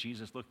think that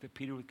Jesus looked at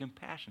Peter with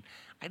compassion.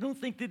 I don't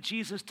think that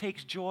Jesus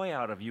takes joy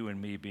out of you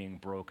and me being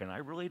broken. I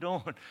really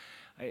don't.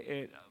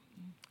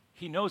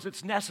 He knows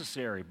it's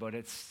necessary, but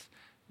it's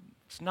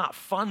not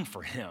fun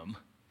for him.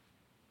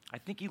 I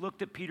think he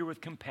looked at Peter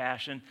with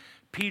compassion.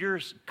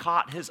 Peter's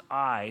caught his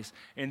eyes,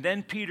 and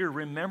then Peter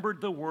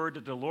remembered the word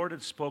that the Lord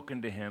had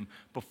spoken to him.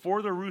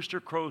 Before the rooster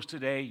crows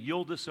today,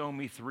 you'll disown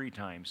me 3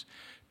 times.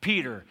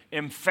 Peter,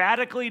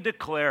 emphatically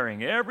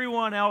declaring,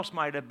 everyone else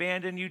might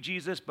abandon you,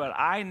 Jesus, but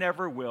I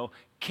never will,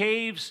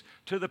 caves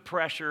to the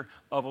pressure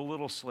of a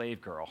little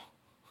slave girl.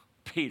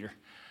 Peter,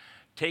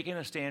 taking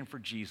a stand for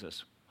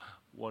Jesus.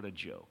 What a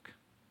joke.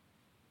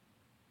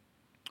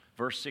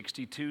 Verse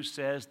 62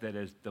 says that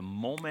as the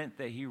moment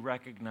that he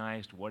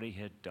recognized what he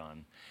had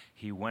done,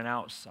 he went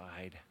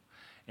outside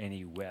and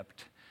he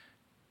wept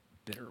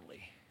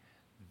bitterly.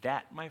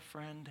 That, my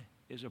friend,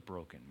 is a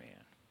broken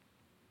man.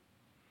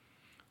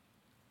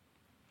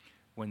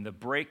 When the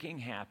breaking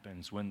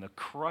happens, when the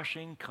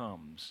crushing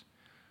comes,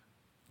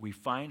 we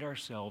find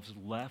ourselves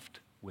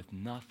left with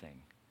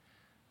nothing.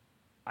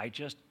 I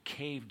just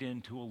caved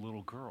into a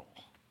little girl.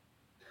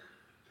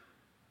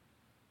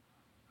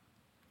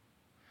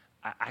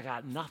 I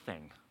got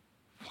nothing.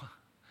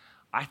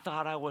 I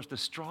thought I was the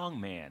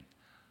strong man.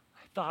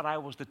 I thought I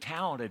was the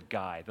talented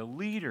guy, the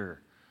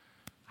leader.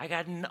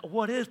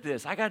 What is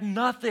this? I got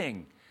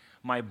nothing.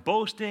 My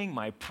boasting,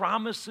 my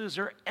promises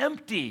are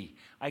empty.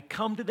 I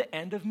come to the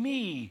end of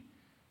me.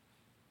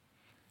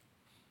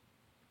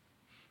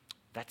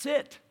 That's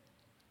it.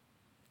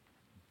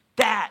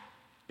 That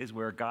is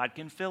where God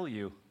can fill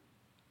you.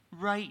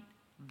 Right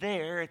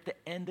there at the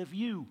end of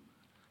you.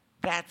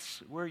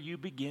 That's where you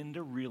begin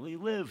to really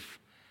live.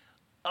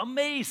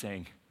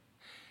 Amazing.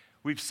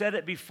 We've said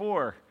it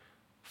before.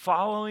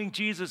 Following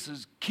Jesus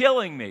is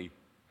killing me,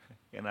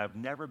 and I've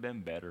never been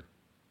better.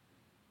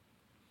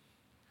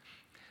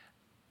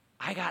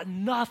 I got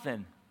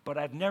nothing, but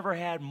I've never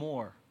had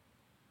more.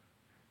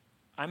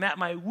 I'm at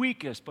my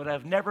weakest, but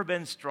I've never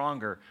been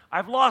stronger.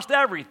 I've lost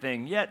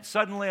everything, yet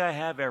suddenly I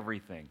have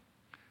everything.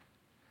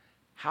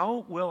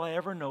 How will I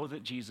ever know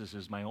that Jesus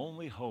is my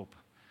only hope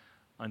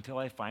until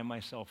I find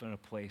myself in a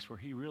place where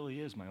he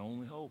really is my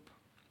only hope?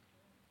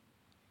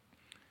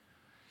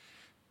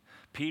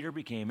 Peter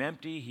became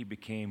empty, he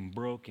became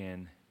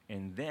broken,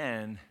 and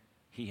then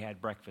he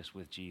had breakfast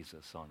with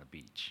Jesus on a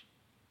beach.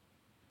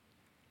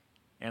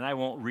 And I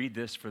won't read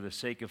this for the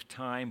sake of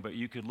time, but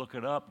you could look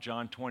it up,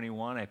 John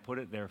 21. I put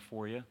it there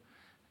for you,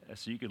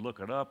 so you could look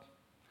it up.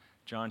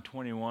 John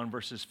 21,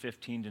 verses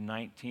 15 to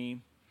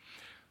 19.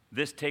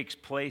 This takes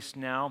place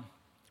now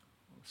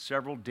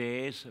several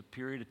days, a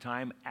period of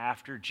time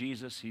after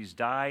Jesus. He's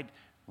died,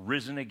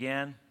 risen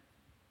again.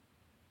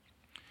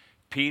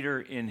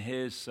 Peter, in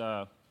his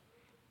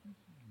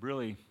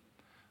really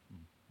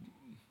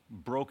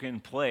broken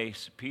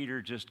place,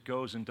 Peter just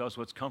goes and does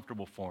what's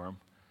comfortable for him.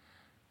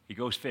 He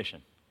goes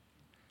fishing.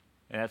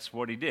 And that's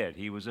what he did.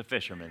 He was a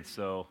fisherman,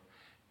 so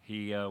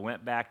he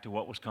went back to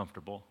what was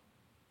comfortable.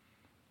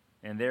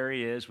 And there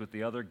he is with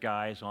the other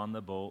guys on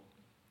the boat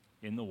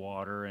in the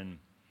water, and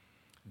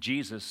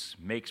Jesus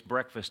makes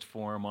breakfast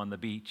for him on the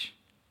beach.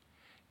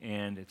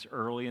 And it's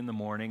early in the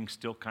morning,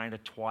 still kind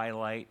of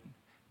twilight,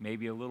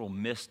 maybe a little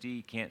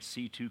misty, can't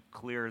see too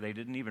clear. They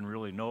didn't even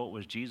really know it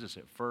was Jesus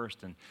at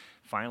first, and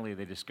finally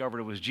they discovered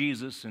it was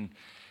Jesus,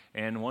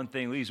 and one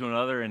thing leads to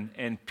another,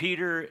 and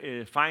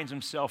Peter finds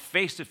himself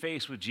face to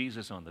face with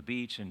Jesus on the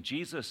beach, and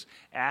Jesus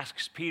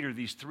asks Peter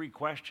these 3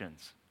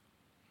 questions.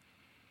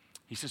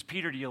 He says,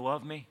 Peter, do you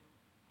love me?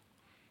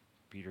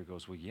 Peter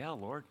goes, well, yeah,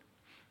 Lord.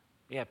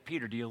 Yeah,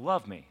 Peter, do you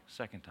love me?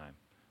 2nd time.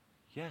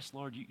 Yes,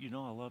 Lord, you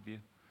know I love you.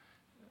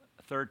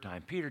 3rd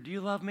time. Peter, do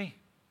you love me?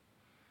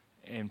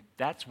 And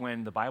that's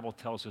when the Bible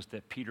tells us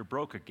that Peter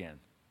broke again.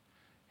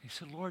 He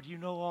said, Lord, you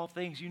know all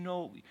things. You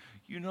know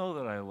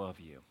that I love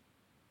you.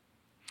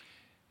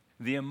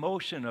 The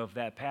emotion of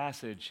that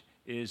passage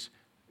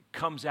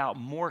comes out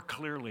more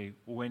clearly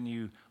when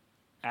you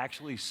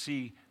actually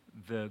see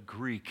the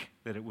Greek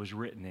that it was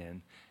written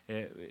in.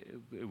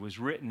 It was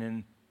written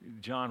in,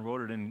 John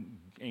wrote it in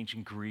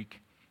ancient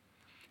Greek.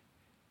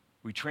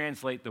 We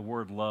translate the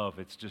word love,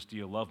 it's just, do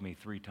you love me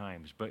 3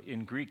 times. But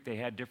in Greek, they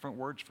had different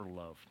words for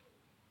love.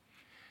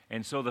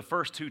 And so the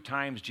first 2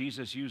 times,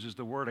 Jesus uses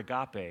the word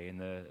agape, and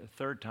the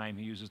 3rd time,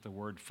 he uses the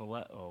word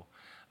phileo.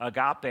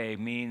 Agape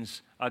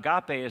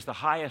is the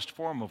highest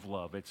form of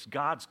love. It's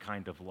God's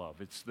kind of love.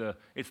 It's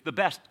the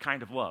best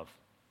kind of love,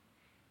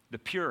 the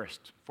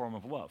purest form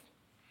of love.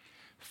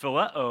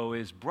 Phileo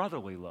is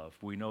brotherly love.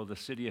 We know the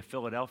city of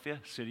Philadelphia,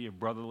 city of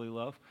brotherly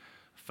love.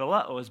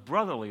 Phileo is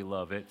brotherly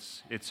love.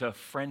 It's a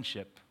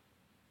friendship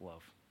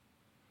love.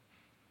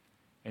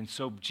 And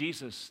so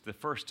Jesus, the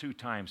first 2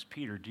 times,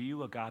 Peter, do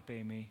you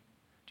agape me?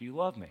 Do you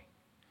love me?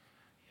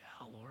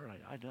 Yeah, Lord,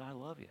 I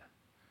love you.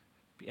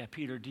 Yeah,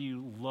 Peter, do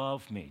you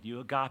love me? Do you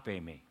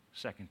agape me?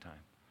 2nd time.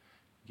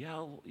 Yeah,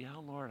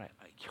 Lord, I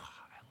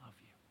love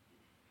you.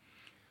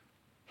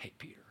 Hey,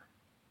 Peter,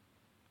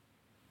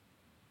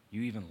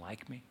 you even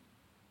like me?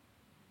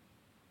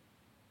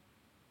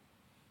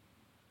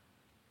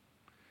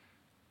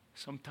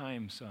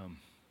 Sometimes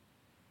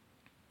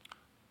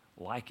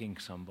liking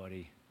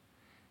somebody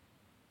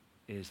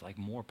is like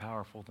more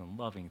powerful than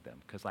loving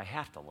them, because I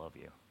have to love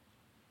you.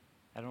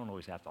 I don't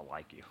always have to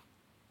like you.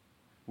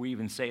 We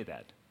even say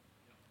that.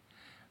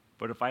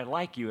 But if I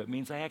like you, it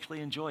means I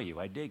actually enjoy you.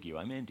 I dig you.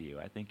 I'm into you.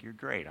 I think you're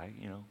great.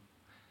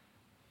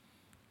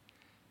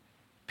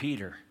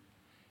 Peter,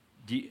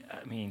 do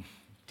you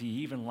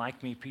even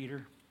like me,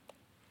 Peter?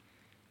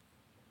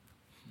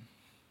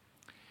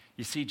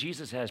 You see,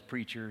 Jesus has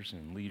preachers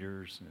and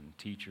leaders and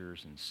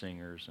teachers and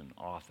singers and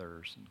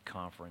authors and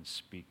conference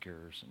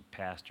speakers and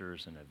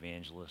pastors and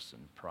evangelists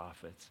and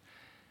prophets.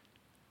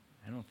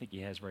 I don't think he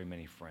has very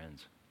many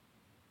friends.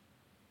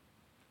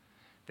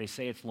 They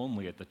say it's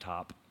lonely at the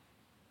top.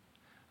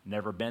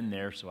 Never been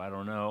there, so I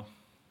don't know.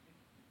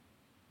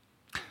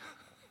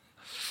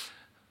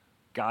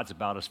 God's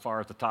about as far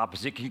at the top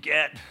as it can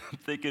get. I'm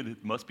thinking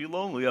it must be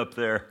lonely up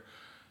there.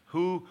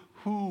 Who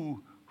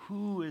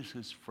is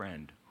his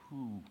friend?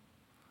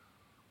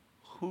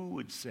 Who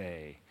would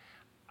say,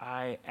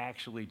 I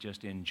actually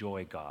just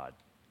enjoy God?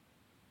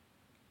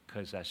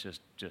 Because that's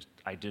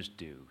I just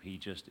do.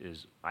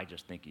 I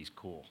just think he's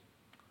cool.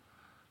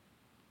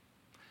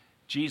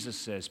 Jesus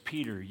says,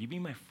 Peter, you be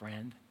my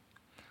friend?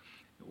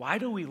 Why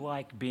do we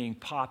like being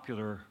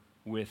popular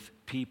with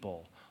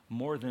people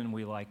more than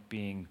we like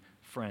being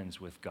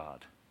friends with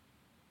God?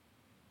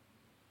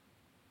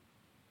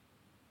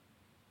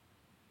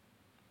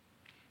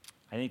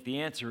 I think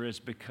the answer is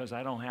because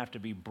I don't have to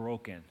be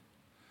broken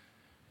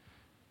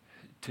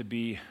to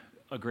be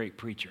a great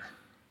preacher.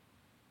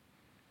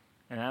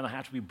 And I don't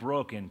have to be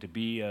broken to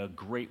be a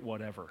great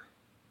whatever.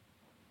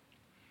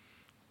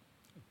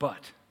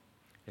 But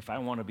if I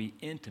want to be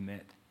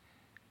intimate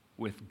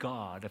with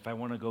God, if I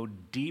want to go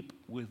deep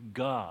with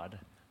God,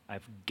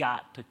 I've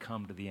got to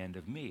come to the end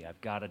of me. I've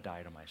got to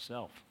die to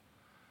myself.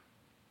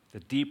 The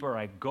deeper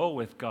I go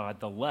with God,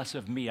 the less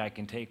of me I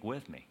can take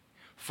with me.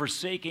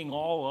 Forsaking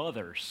all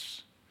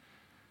others.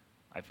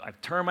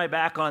 I've turned my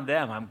back on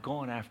them. I'm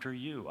going after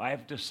you.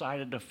 I've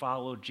decided to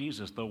follow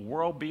Jesus. The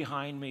world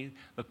behind me,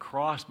 the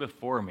cross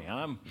before me.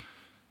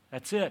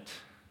 That's it.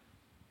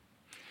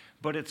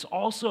 But it's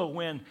also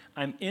when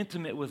I'm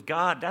intimate with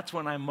God, that's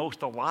when I'm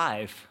most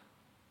alive.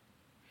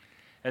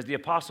 As the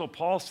Apostle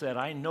Paul said,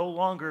 I no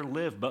longer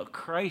live, but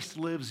Christ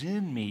lives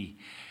in me.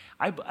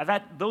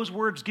 Those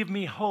words give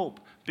me hope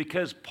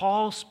because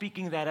Paul's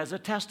speaking that as a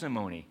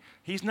testimony.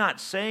 He's not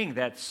saying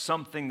that's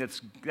something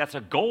that's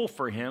a goal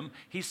for him.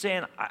 He's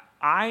saying,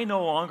 I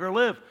no longer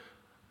live,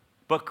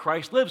 but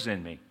Christ lives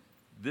in me.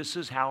 This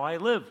is how I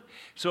live.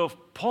 So if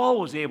Paul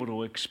was able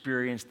to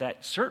experience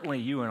that, certainly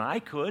you and I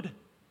could.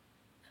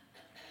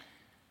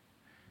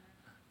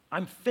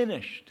 I'm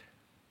finished.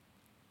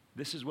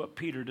 This is what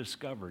Peter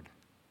discovered.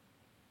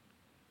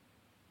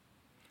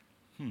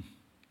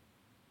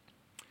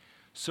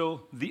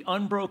 So the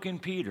unbroken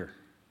Peter,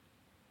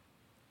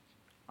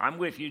 I'm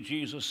with you,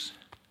 Jesus.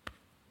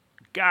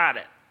 Got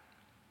it.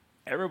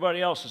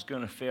 Everybody else is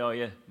going to fail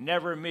you,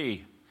 never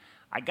me.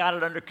 I got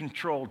it under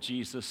control,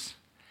 Jesus.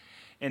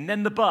 And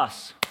then the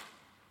bus.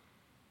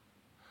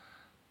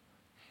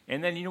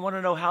 And then you want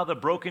to know how the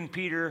broken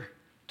Peter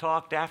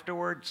talked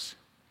afterwards?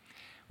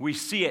 We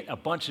see it a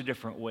bunch of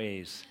different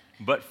ways.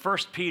 But 1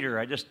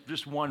 Peter,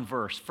 just one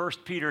verse. 1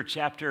 Peter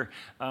chapter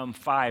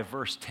 5,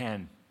 verse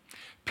 10.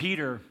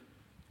 Peter,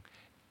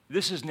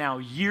 this is now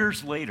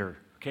years later,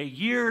 okay?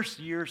 Years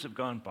have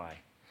gone by.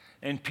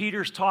 And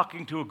Peter's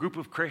talking to a group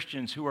of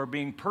Christians who are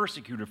being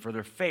persecuted for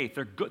their faith.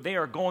 They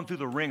are going through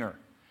the ringer.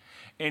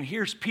 And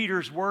here's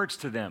Peter's words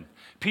to them.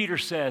 Peter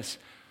says,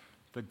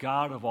 the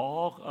God of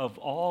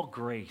all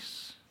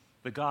grace,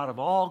 the God of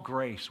all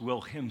grace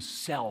will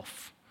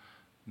himself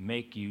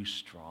make you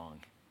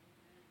strong.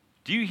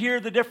 Do you hear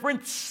the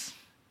difference?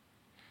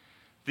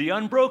 The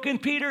unbroken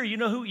Peter, you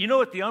know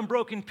what the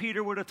unbroken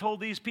Peter would have told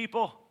these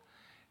people?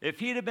 If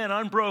he'd have been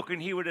unbroken,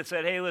 he would have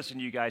said, hey, listen,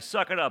 you guys,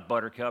 suck it up,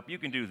 Buttercup. You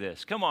can do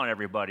this. Come on,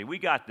 everybody. We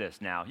got this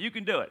now. You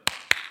can do it.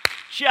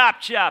 Chop,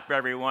 chop,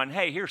 everyone.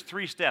 Hey, here's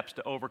 3 steps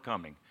to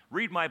overcoming.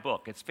 Read my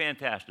book. It's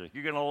fantastic.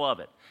 You're going to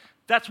love it.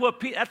 That's what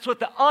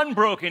the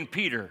unbroken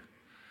Peter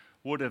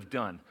would have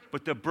done.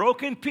 But the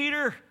broken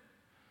Peter,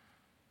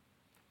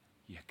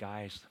 you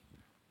guys,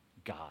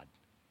 God.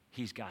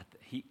 He's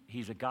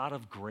a God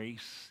of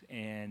grace,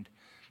 and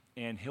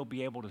he'll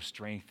be able to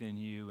strengthen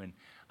you. And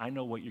I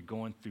know what you're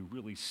going through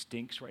really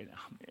stinks right now.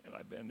 Man,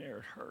 I've been there.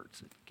 It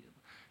hurts.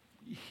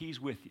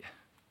 He's with you.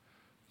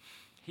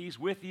 He's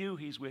with you.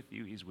 He's with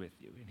you. He's with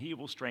you. And he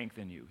will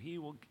strengthen you. He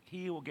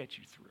will get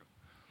you through.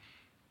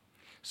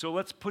 So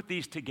let's put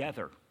these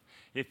together.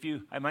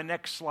 On my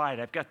next slide,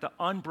 I've got the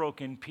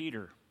unbroken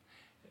Peter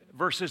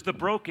versus the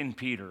broken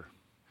Peter.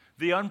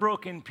 The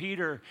unbroken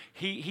Peter,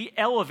 he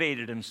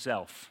elevated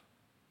himself.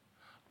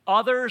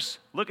 Others,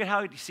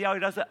 see how he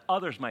does that?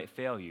 Others might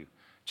fail you.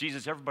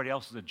 Jesus, everybody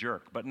else is a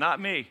jerk, but not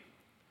me.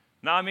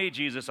 Not me,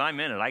 Jesus. I'm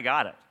in it. I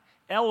got it.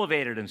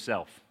 Elevated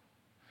himself.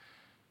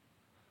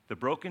 The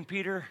broken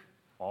Peter,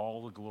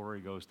 all the glory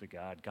goes to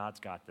God. God's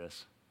got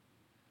this.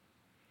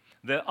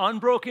 The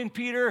unbroken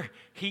Peter,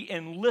 he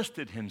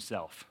enlisted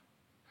himself.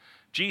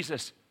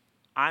 Jesus,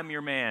 I'm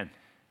your man.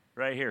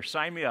 Right here.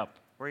 Sign me up.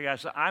 Where you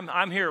guys?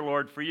 I'm here,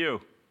 Lord, for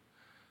you.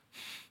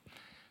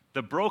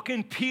 The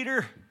broken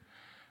Peter,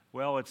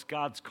 well, it's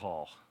God's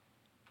call.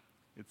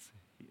 It's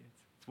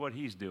what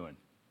he's doing.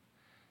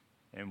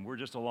 And we're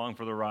just along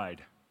for the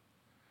ride.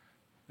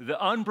 The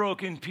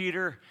unbroken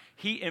Peter,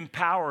 he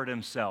empowered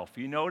himself.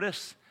 You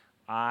notice?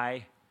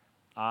 I.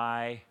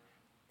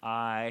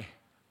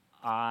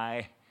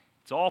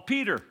 It's all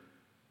Peter.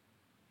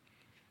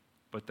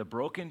 But the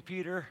broken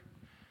Peter,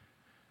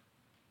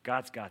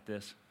 God's got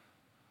this.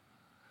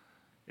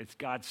 It's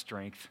God's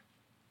strength.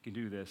 He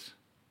can do this.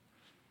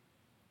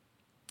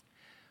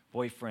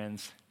 Boy,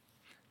 friends,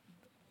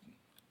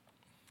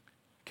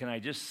 can I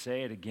just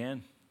say it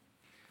again?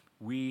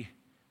 We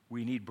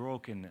need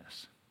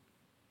brokenness.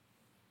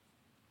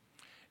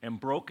 And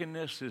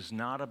brokenness is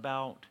not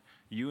about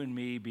you and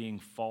me being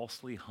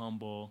falsely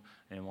humble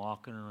and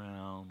walking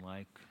around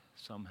like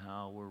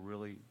somehow we're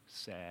really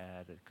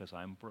sad because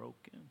I'm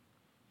broken.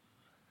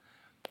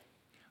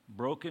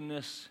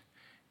 Brokenness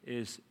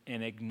is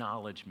an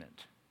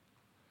acknowledgement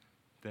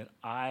that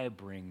I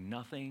bring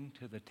nothing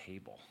to the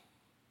table.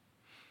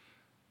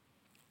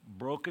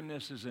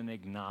 Brokenness is an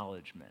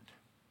acknowledgement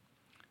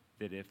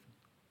that if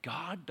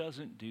God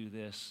doesn't do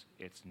this,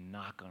 it's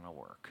not going to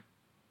work.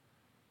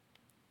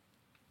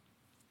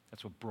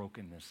 That's what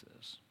brokenness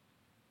is.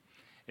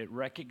 It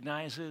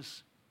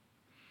recognizes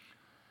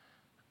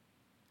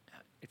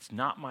it's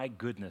not my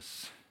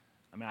goodness.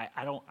 I mean,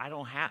 I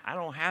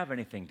don't have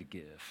anything to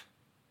give.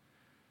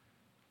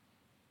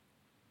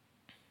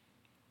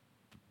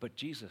 But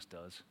Jesus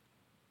does.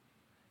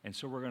 And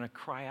so we're going to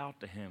cry out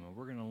to him, and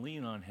we're going to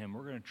lean on him.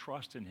 We're going to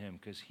trust in him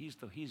because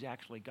he's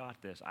actually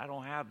got this. I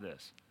don't have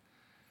this.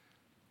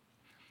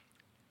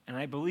 And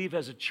I believe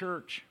as a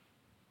church,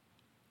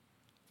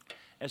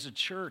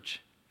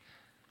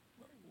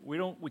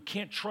 we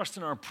can't trust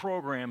in our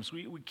programs.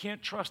 We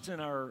can't trust in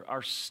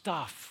our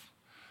stuff.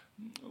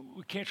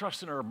 We can't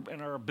trust in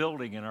our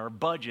building and our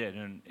budget,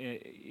 and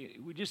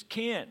we just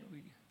can't.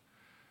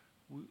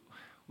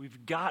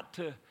 We've got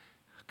to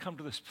come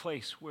to this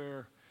place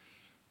where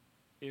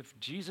if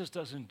Jesus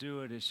doesn't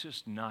do it, it's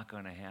just not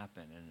going to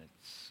happen,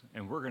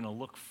 and we're going to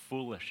look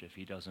foolish if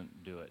he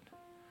doesn't do it.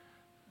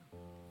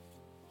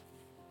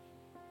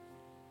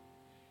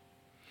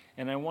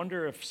 And I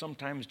wonder if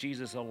sometimes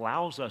Jesus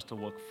allows us to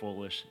look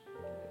foolish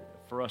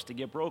for us to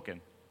get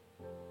broken.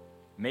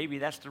 Maybe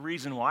that's the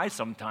reason why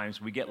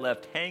sometimes we get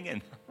left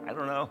hanging. I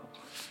don't know.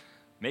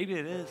 Maybe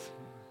it is.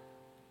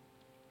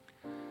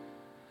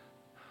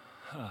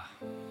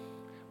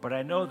 But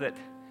I know that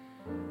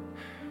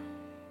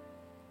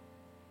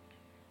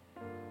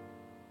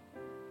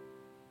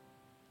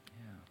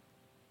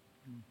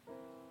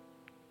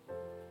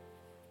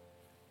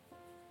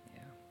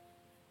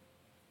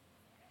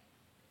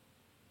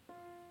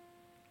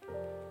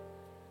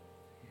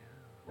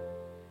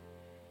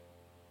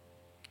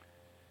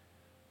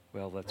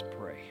well, let's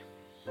pray.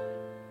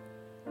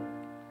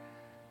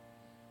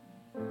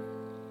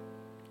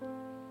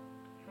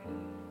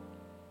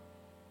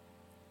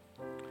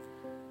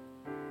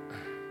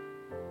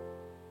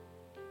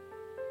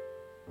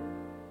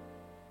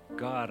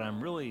 God, I'm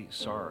really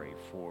sorry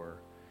for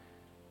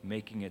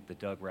making it the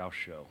Doug Rouse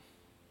Show.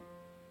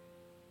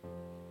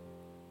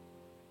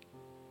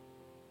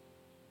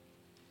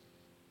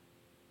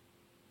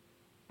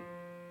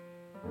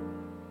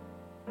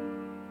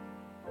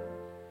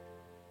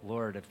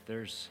 Lord, if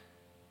there's,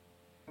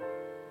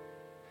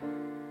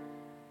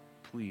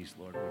 please,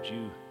 Lord, would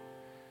you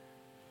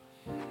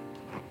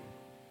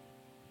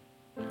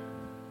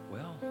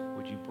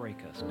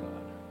break us,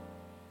 God?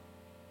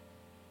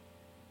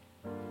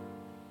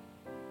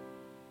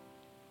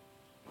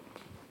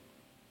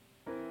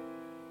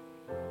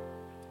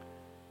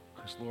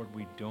 Because, Lord,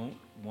 we don't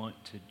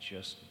want to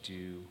just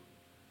do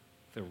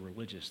the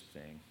religious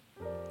thing,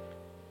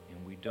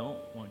 and we don't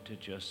want to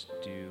just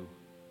do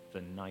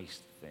the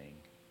nice thing.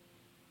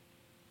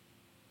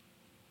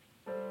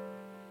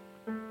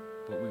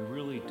 But we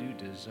really do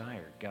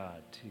desire,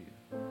 God, to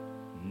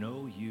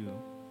know you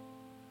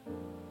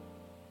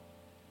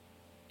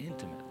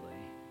intimately.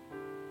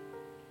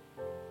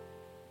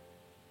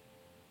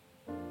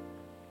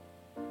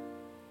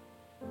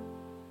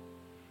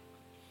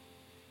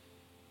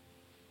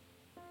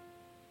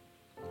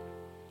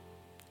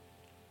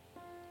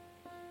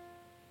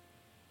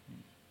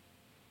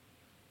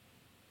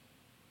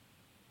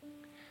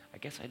 I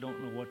guess I don't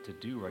know what to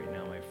do right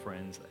now, my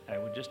friends. I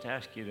would just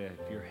ask you to,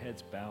 if your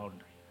head's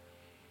bowed,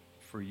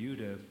 for you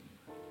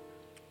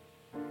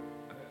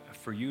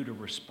to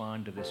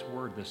respond to this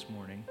word this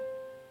morning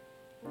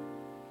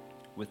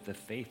with the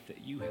faith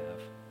that you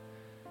have.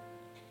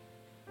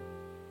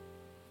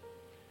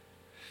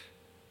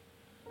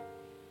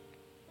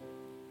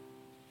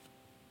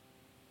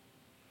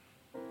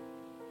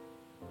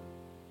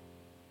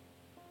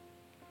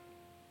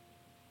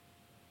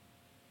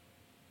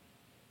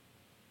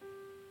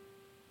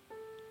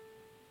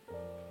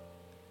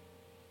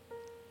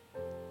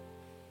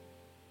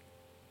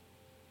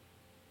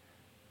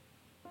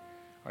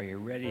 Are you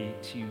ready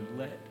to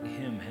let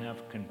him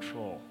have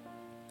control?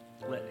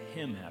 Let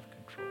him have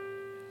control.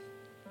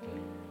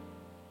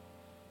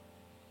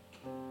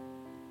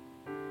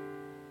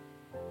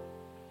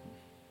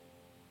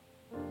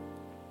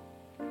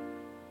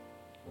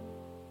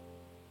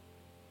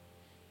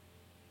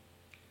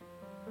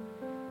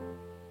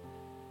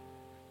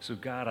 So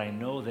God, I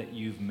know that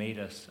you've made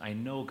us, I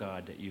know,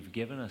 God, that you've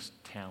given us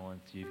talent,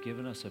 you've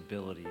given us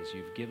abilities,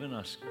 you've given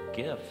us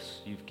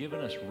gifts, you've given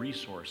us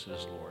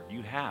resources, Lord.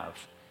 You have.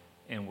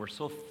 And we're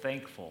so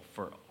thankful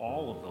for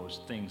all of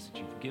those things that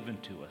you've given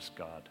to us,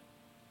 God.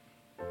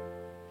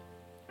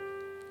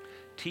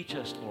 Teach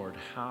us, Lord,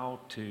 how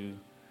to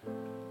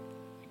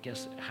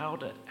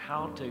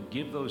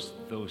give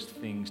those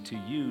things to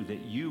you,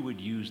 that you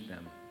would use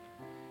them,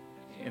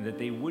 and that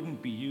they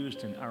wouldn't be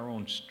used in our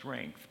own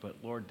strength, but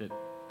Lord, that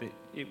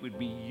it would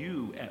be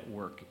you at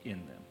work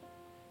in them.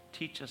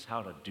 Teach us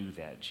how to do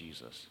that,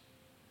 Jesus.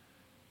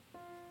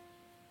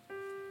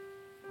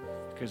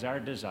 Because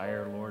our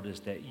desire, Lord, is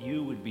that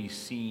you would be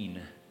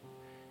seen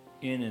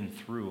in and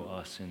through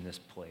us in this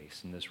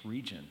place, in this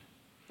region.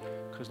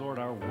 Because, Lord,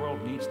 our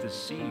world needs to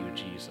see you,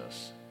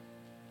 Jesus.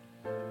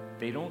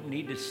 They don't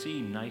need to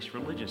see nice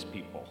religious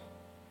people.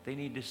 They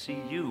need to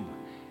see you.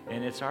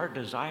 And it's our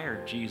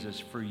desire, Jesus,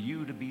 for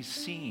you to be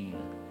seen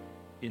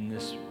in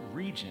this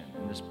region,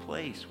 in this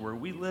place where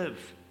we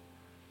live,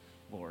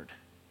 Lord.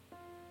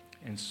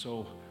 And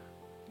so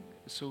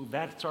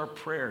that's our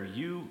prayer.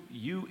 You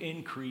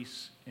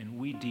increase and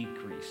we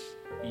decrease.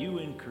 You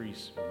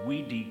increase,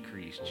 we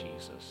decrease,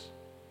 Jesus.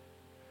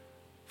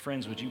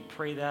 Friends, would you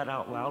pray that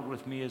out loud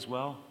with me as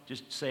well?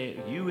 Just say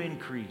it. You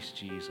increase,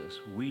 Jesus,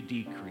 we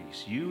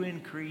decrease. You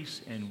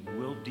increase and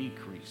we'll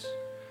decrease.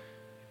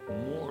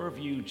 More of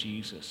you,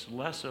 Jesus,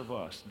 less of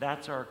us.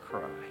 That's our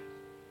cry.